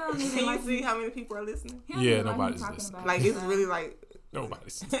 Can you see how many people are listening? Yeah, nobody's listening. Like, it's really like...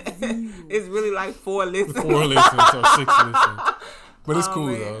 Nobody's It's really like 4 listeners. 4 listeners or 6 listeners. But it's cool,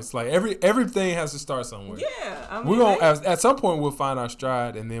 though. It's like everything has to start somewhere. Yeah. I mean, we're going at some point, we'll find our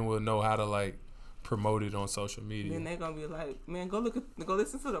stride, and then we'll know how to, like, promote it on social media. Then they're gonna be like, man, go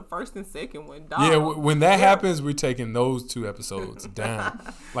listen to the first and second one. Dog. Yeah, when that happens, we're taking those 2 episodes down.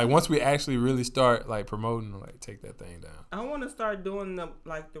 Like once we actually really start like promoting, like take that thing down. I want to start doing the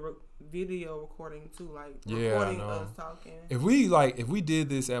video recording too, like recording us talking. If we did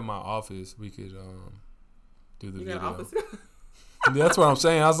this at my office, we could do the video. Got an office? That's what I'm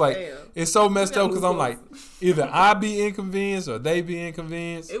saying. I was like, damn. It's so messed up because I'm like, either I be inconvenienced or they be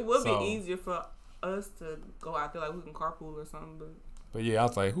inconvenienced. It would be easier for us to go out there, like we can carpool or something, but yeah, I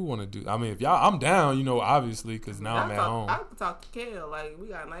was like, who want to do? I mean, if y'all, I'm down, you know, obviously, because now I'm at home. I have to talk to Kel. Like, we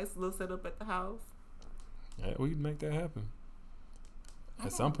got a nice little setup at the house. Yeah, we can make that happen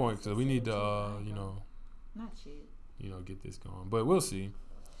at some point because we need to, not shit. Get this going. But we'll see.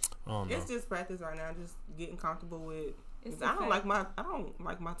 I don't know. It's just practice right now, just getting comfortable with. I don't like my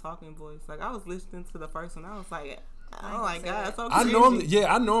talking voice. Like, I was listening to the first one, I was like, oh my god, it's so crazy.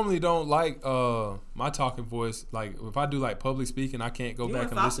 I normally don't like my talking voice. Like if I do like public speaking, I can't go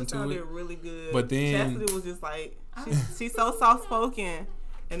back and listen to it. Really good. But then Chastity was just like she's so soft spoken,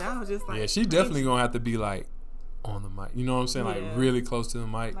 and I was just like, yeah, she definitely gonna have to be like on the mic. You know what I'm saying? Yeah. Like really close to the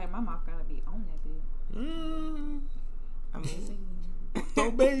mic. Like my mouth gotta be on that bitch. I mean.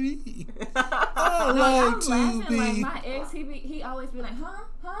 Oh baby, I like to be. Like my ex, he always be like,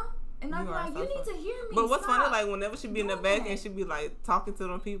 huh. And I'm like, you need to hear me. But what's funny, like, whenever she be in the back and she be, like, talking to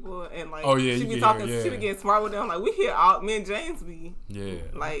them people and, like, she be talking, she be getting smart with them. Like, we hear me and James be. Yeah.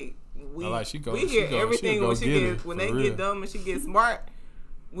 Like, we hear everything when they get dumb and she gets smart,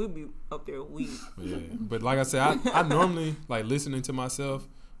 we be up there weak. Yeah. But, like I said, I normally, like, listening to myself,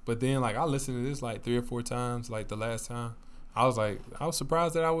 but then, like, I listened to this, like, 3 or 4 times, like, the last time. I was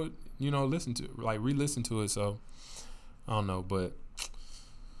surprised that I would, re-listen to it. So, I don't know, but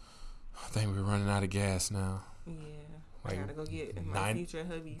I think we're running out of gas now. Yeah. I gotta go get my future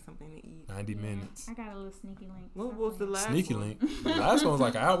hubby something to eat. 90 minutes. I got a little sneaky link. What was the last sneaky one? link? The last one was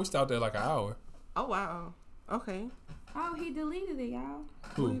like an hour. We stopped there like an hour. Oh, wow. Okay. Oh, he deleted it, y'all.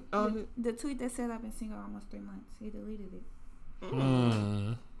 Who? The tweet that said I've been single almost 3 months. He deleted it.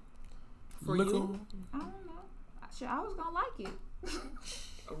 For you? I don't know. I was gonna like it.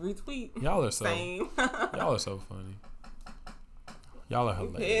 A retweet. Y'all are so Same. Y'all are so funny. Y'all are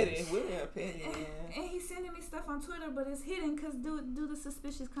hilarious. We're petty, man. And he's sending me stuff on Twitter, but it's hidden because due to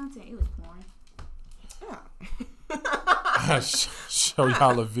suspicious content. It was porn. I show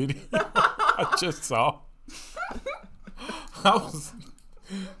y'all a video I just saw.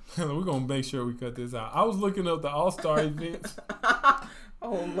 We're gonna make sure we cut this out. I was looking up the All-Star events.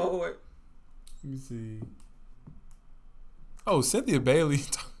 Oh Lord. Let me see. Oh, Cynthia Bailey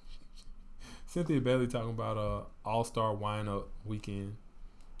talking about All-Star Wine-Up weekend.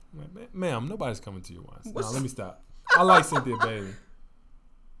 I'm like, ma'am, nobody's coming to your wine. No, let me stop. I like Cynthia Bailey.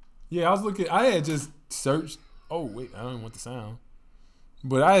 Yeah, I was looking. I had just searched. Oh wait, I don't even want the sound.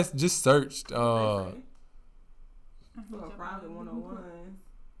 But I just searched. Private 101.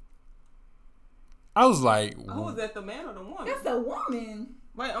 I was like, who was that? The man or the woman? That's the woman.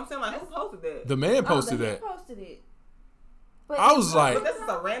 Wait, I'm saying like who posted that? The man posted that. Posted it. But I was like, but this is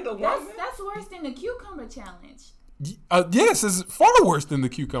a random woman. That's worse than the cucumber challenge. Yes, it's far worse than the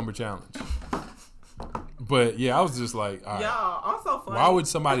cucumber challenge. But yeah, I was just like, all right. Y'all, I'm so funny. Why would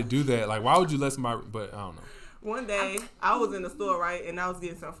somebody do that? Like, why would you let somebody? But I don't know. One day, I was in the store, right, and I was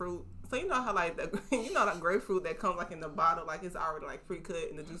getting some fruit. So you know how like the grapefruit that comes like in the bottle, like it's already like pre-cut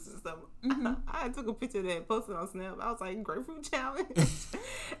in the juice and stuff. Mm-hmm. I took a picture of that, posted on Snap. I was like, grapefruit challenge,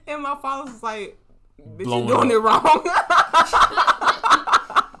 and my followers was like, bitch, you doing it wrong.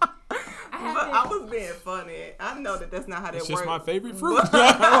 I was being funny. I know that's not how that works. It's just my favorite fruit. But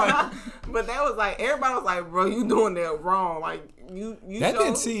that was like, everybody was like, bro, you doing that wrong. Like, you that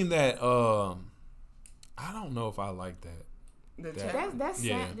didn't seem that, I don't know if I like that. That's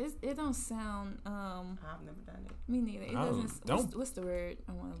sad. It don't sound, I've never done it. Me neither. It doesn't, what's the word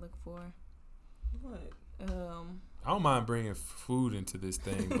I want to look for? What? I don't mind bringing food into this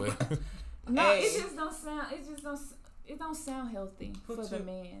thing, but. No, it just don't sound, it don't sound healthy for the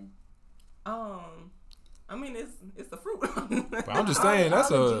man. I mean, it's the fruit. But I'm just saying all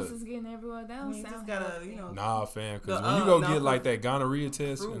the juice is getting bro. That don't sound just gotta, Nah, fam. Because when you go get like that gonorrhea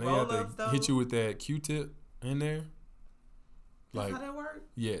test and they have to hit you with that Q-tip in there. That's how that works?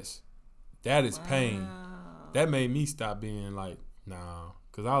 Yes. That is pain. That made me stop being like, nah.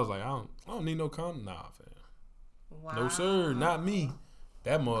 Because I was like, I don't need no condom. Nah, fam. Wow. No, sir. Not me.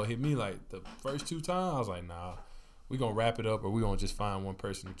 That mug hit me like the first 2 times. I was like, nah. We gonna wrap it up, or we gonna just find one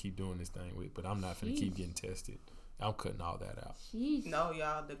person to keep doing this thing with. But I'm not finna keep getting tested. I'm cutting all that out. Jeez. No,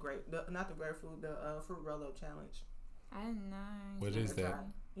 y'all, not the grapefruit, the fruit roll-up challenge. I didn't know. What is that?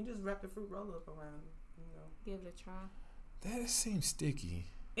 You just wrap the fruit roll-up around, Give it a try. That seems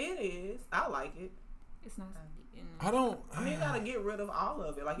sticky. It is. I like it. It's not sticky. I don't. I mean, you gotta get rid of all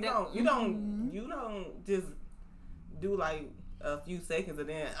of it. Like you don't just do like a few seconds and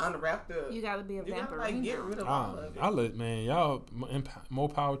then unwrap the. You gotta be a vampire. You gotta like get rid of all of it. Man, y'all more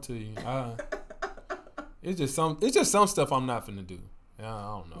power to you. It's just some stuff I'm not finna do. I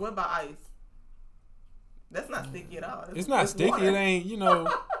don't know. What about ice? That's not sticky at all. It's not sticky. Water. It ain't. How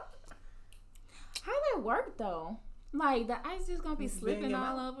that work though? Like the ice just gonna be slipping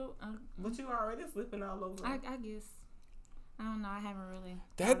all over. But you already slipping all over. I guess. I don't know. I haven't really.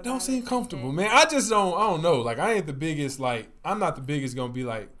 That don't seem comfortable, man. I don't know. Like I ain't the biggest. Like I'm not the biggest. Gonna be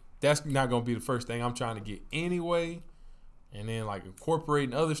like that's not gonna be the first thing I'm trying to get anyway. And then like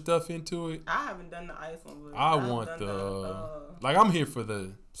incorporating other stuff into it. I haven't done the ice one. I want like I'm here for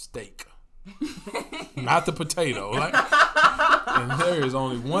the steak, not the potato. Like, and there is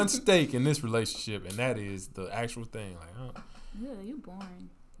only one steak in this relationship, and that is the actual thing. Like, yeah, you boring.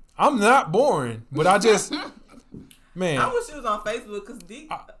 I'm not boring, but I just, man. I wish she was on Facebook because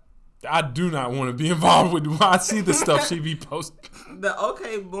I do not want to be involved with. I see the stuff she be posting. The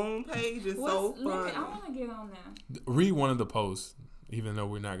OK Boom page is so fun. I want to get on there. Read one of the posts, even though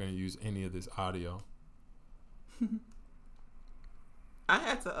we're not going to use any of this audio. I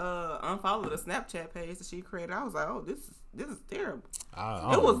had to unfollow the Snapchat page that she created. I was like, oh, this is terrible.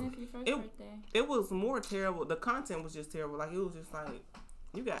 It was more terrible. The content was just terrible. Like it was just like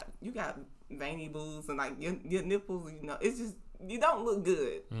you got veiny boobs and like your nipples. It's just. You don't look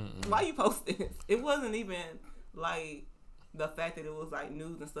good. Mm-mm. Why you post this? It wasn't even like the fact that it was like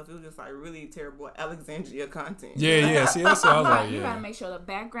news and stuff. It was just like really terrible Alexandria content. Yeah. See, that's what I was like. You gotta make sure the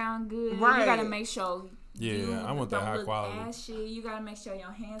background good. Right. You gotta make sure. I want that high quality. Ashy. You gotta make sure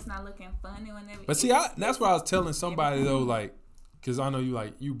your hands not looking funny whenever. But see, that's what I was telling somebody though, like, cause I know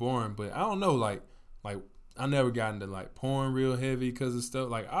you boring, but I don't know, like I never got into like porn real heavy because of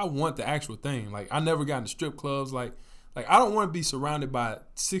stuff. Like I want the actual thing. Like I never got into strip clubs. Like I don't want to be surrounded by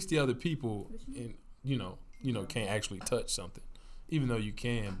 60 other people and can't actually touch something, even though you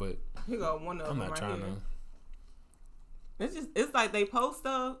can. But here go one of I'm them not trying to. It's like they post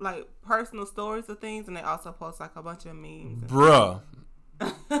stuff like personal stories of things, and they also post like a bunch of memes. Bruh.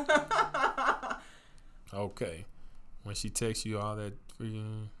 Okay, when she texts you all that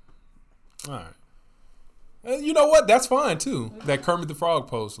freaking. All right. And you know what? That's fine too. That Kermit the Frog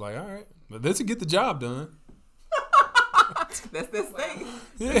post, like, all right, but this will get the job done. That's this thing.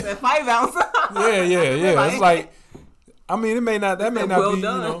 Yeah. That 5 ounce. Yeah. It's like, I mean, that may not be,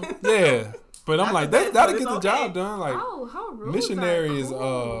 done. Yeah. But I'm like, that'll get the job done. Like, how rude missionary is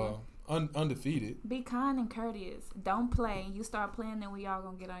undefeated. Be kind and courteous. Don't play. You start playing, then we all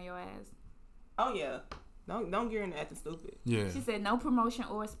gonna get on your ass. Oh yeah. Don't get in acting stupid. Yeah. She said no promotion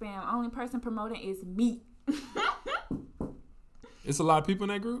or spam. Only person promoting is me. It's a lot of people in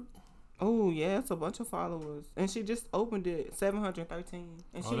that group. Oh yeah, it's a bunch of followers, and she just opened it 713,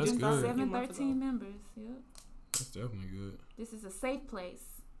 and she just got 713 members. Yep, that's definitely good. This is a safe place.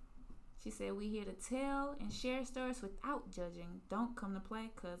 She said we here to tell and share stories without judging. Don't come to play,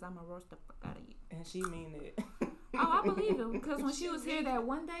 cause I'm gonna roast the fuck out of you. And she mean it. Oh, I believe it because when she was here that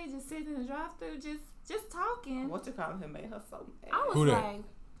one day, just sitting in the drive-thru, just talking. What you call him made her so mad. I was Who like,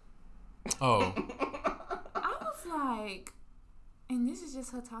 oh. I was like. And this is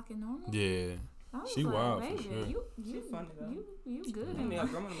just her talking normal? Yeah. She like, wild for sure. You funny though. You good in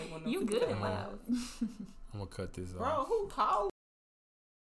you good in loud. I'm gonna cut this off. Bro, who called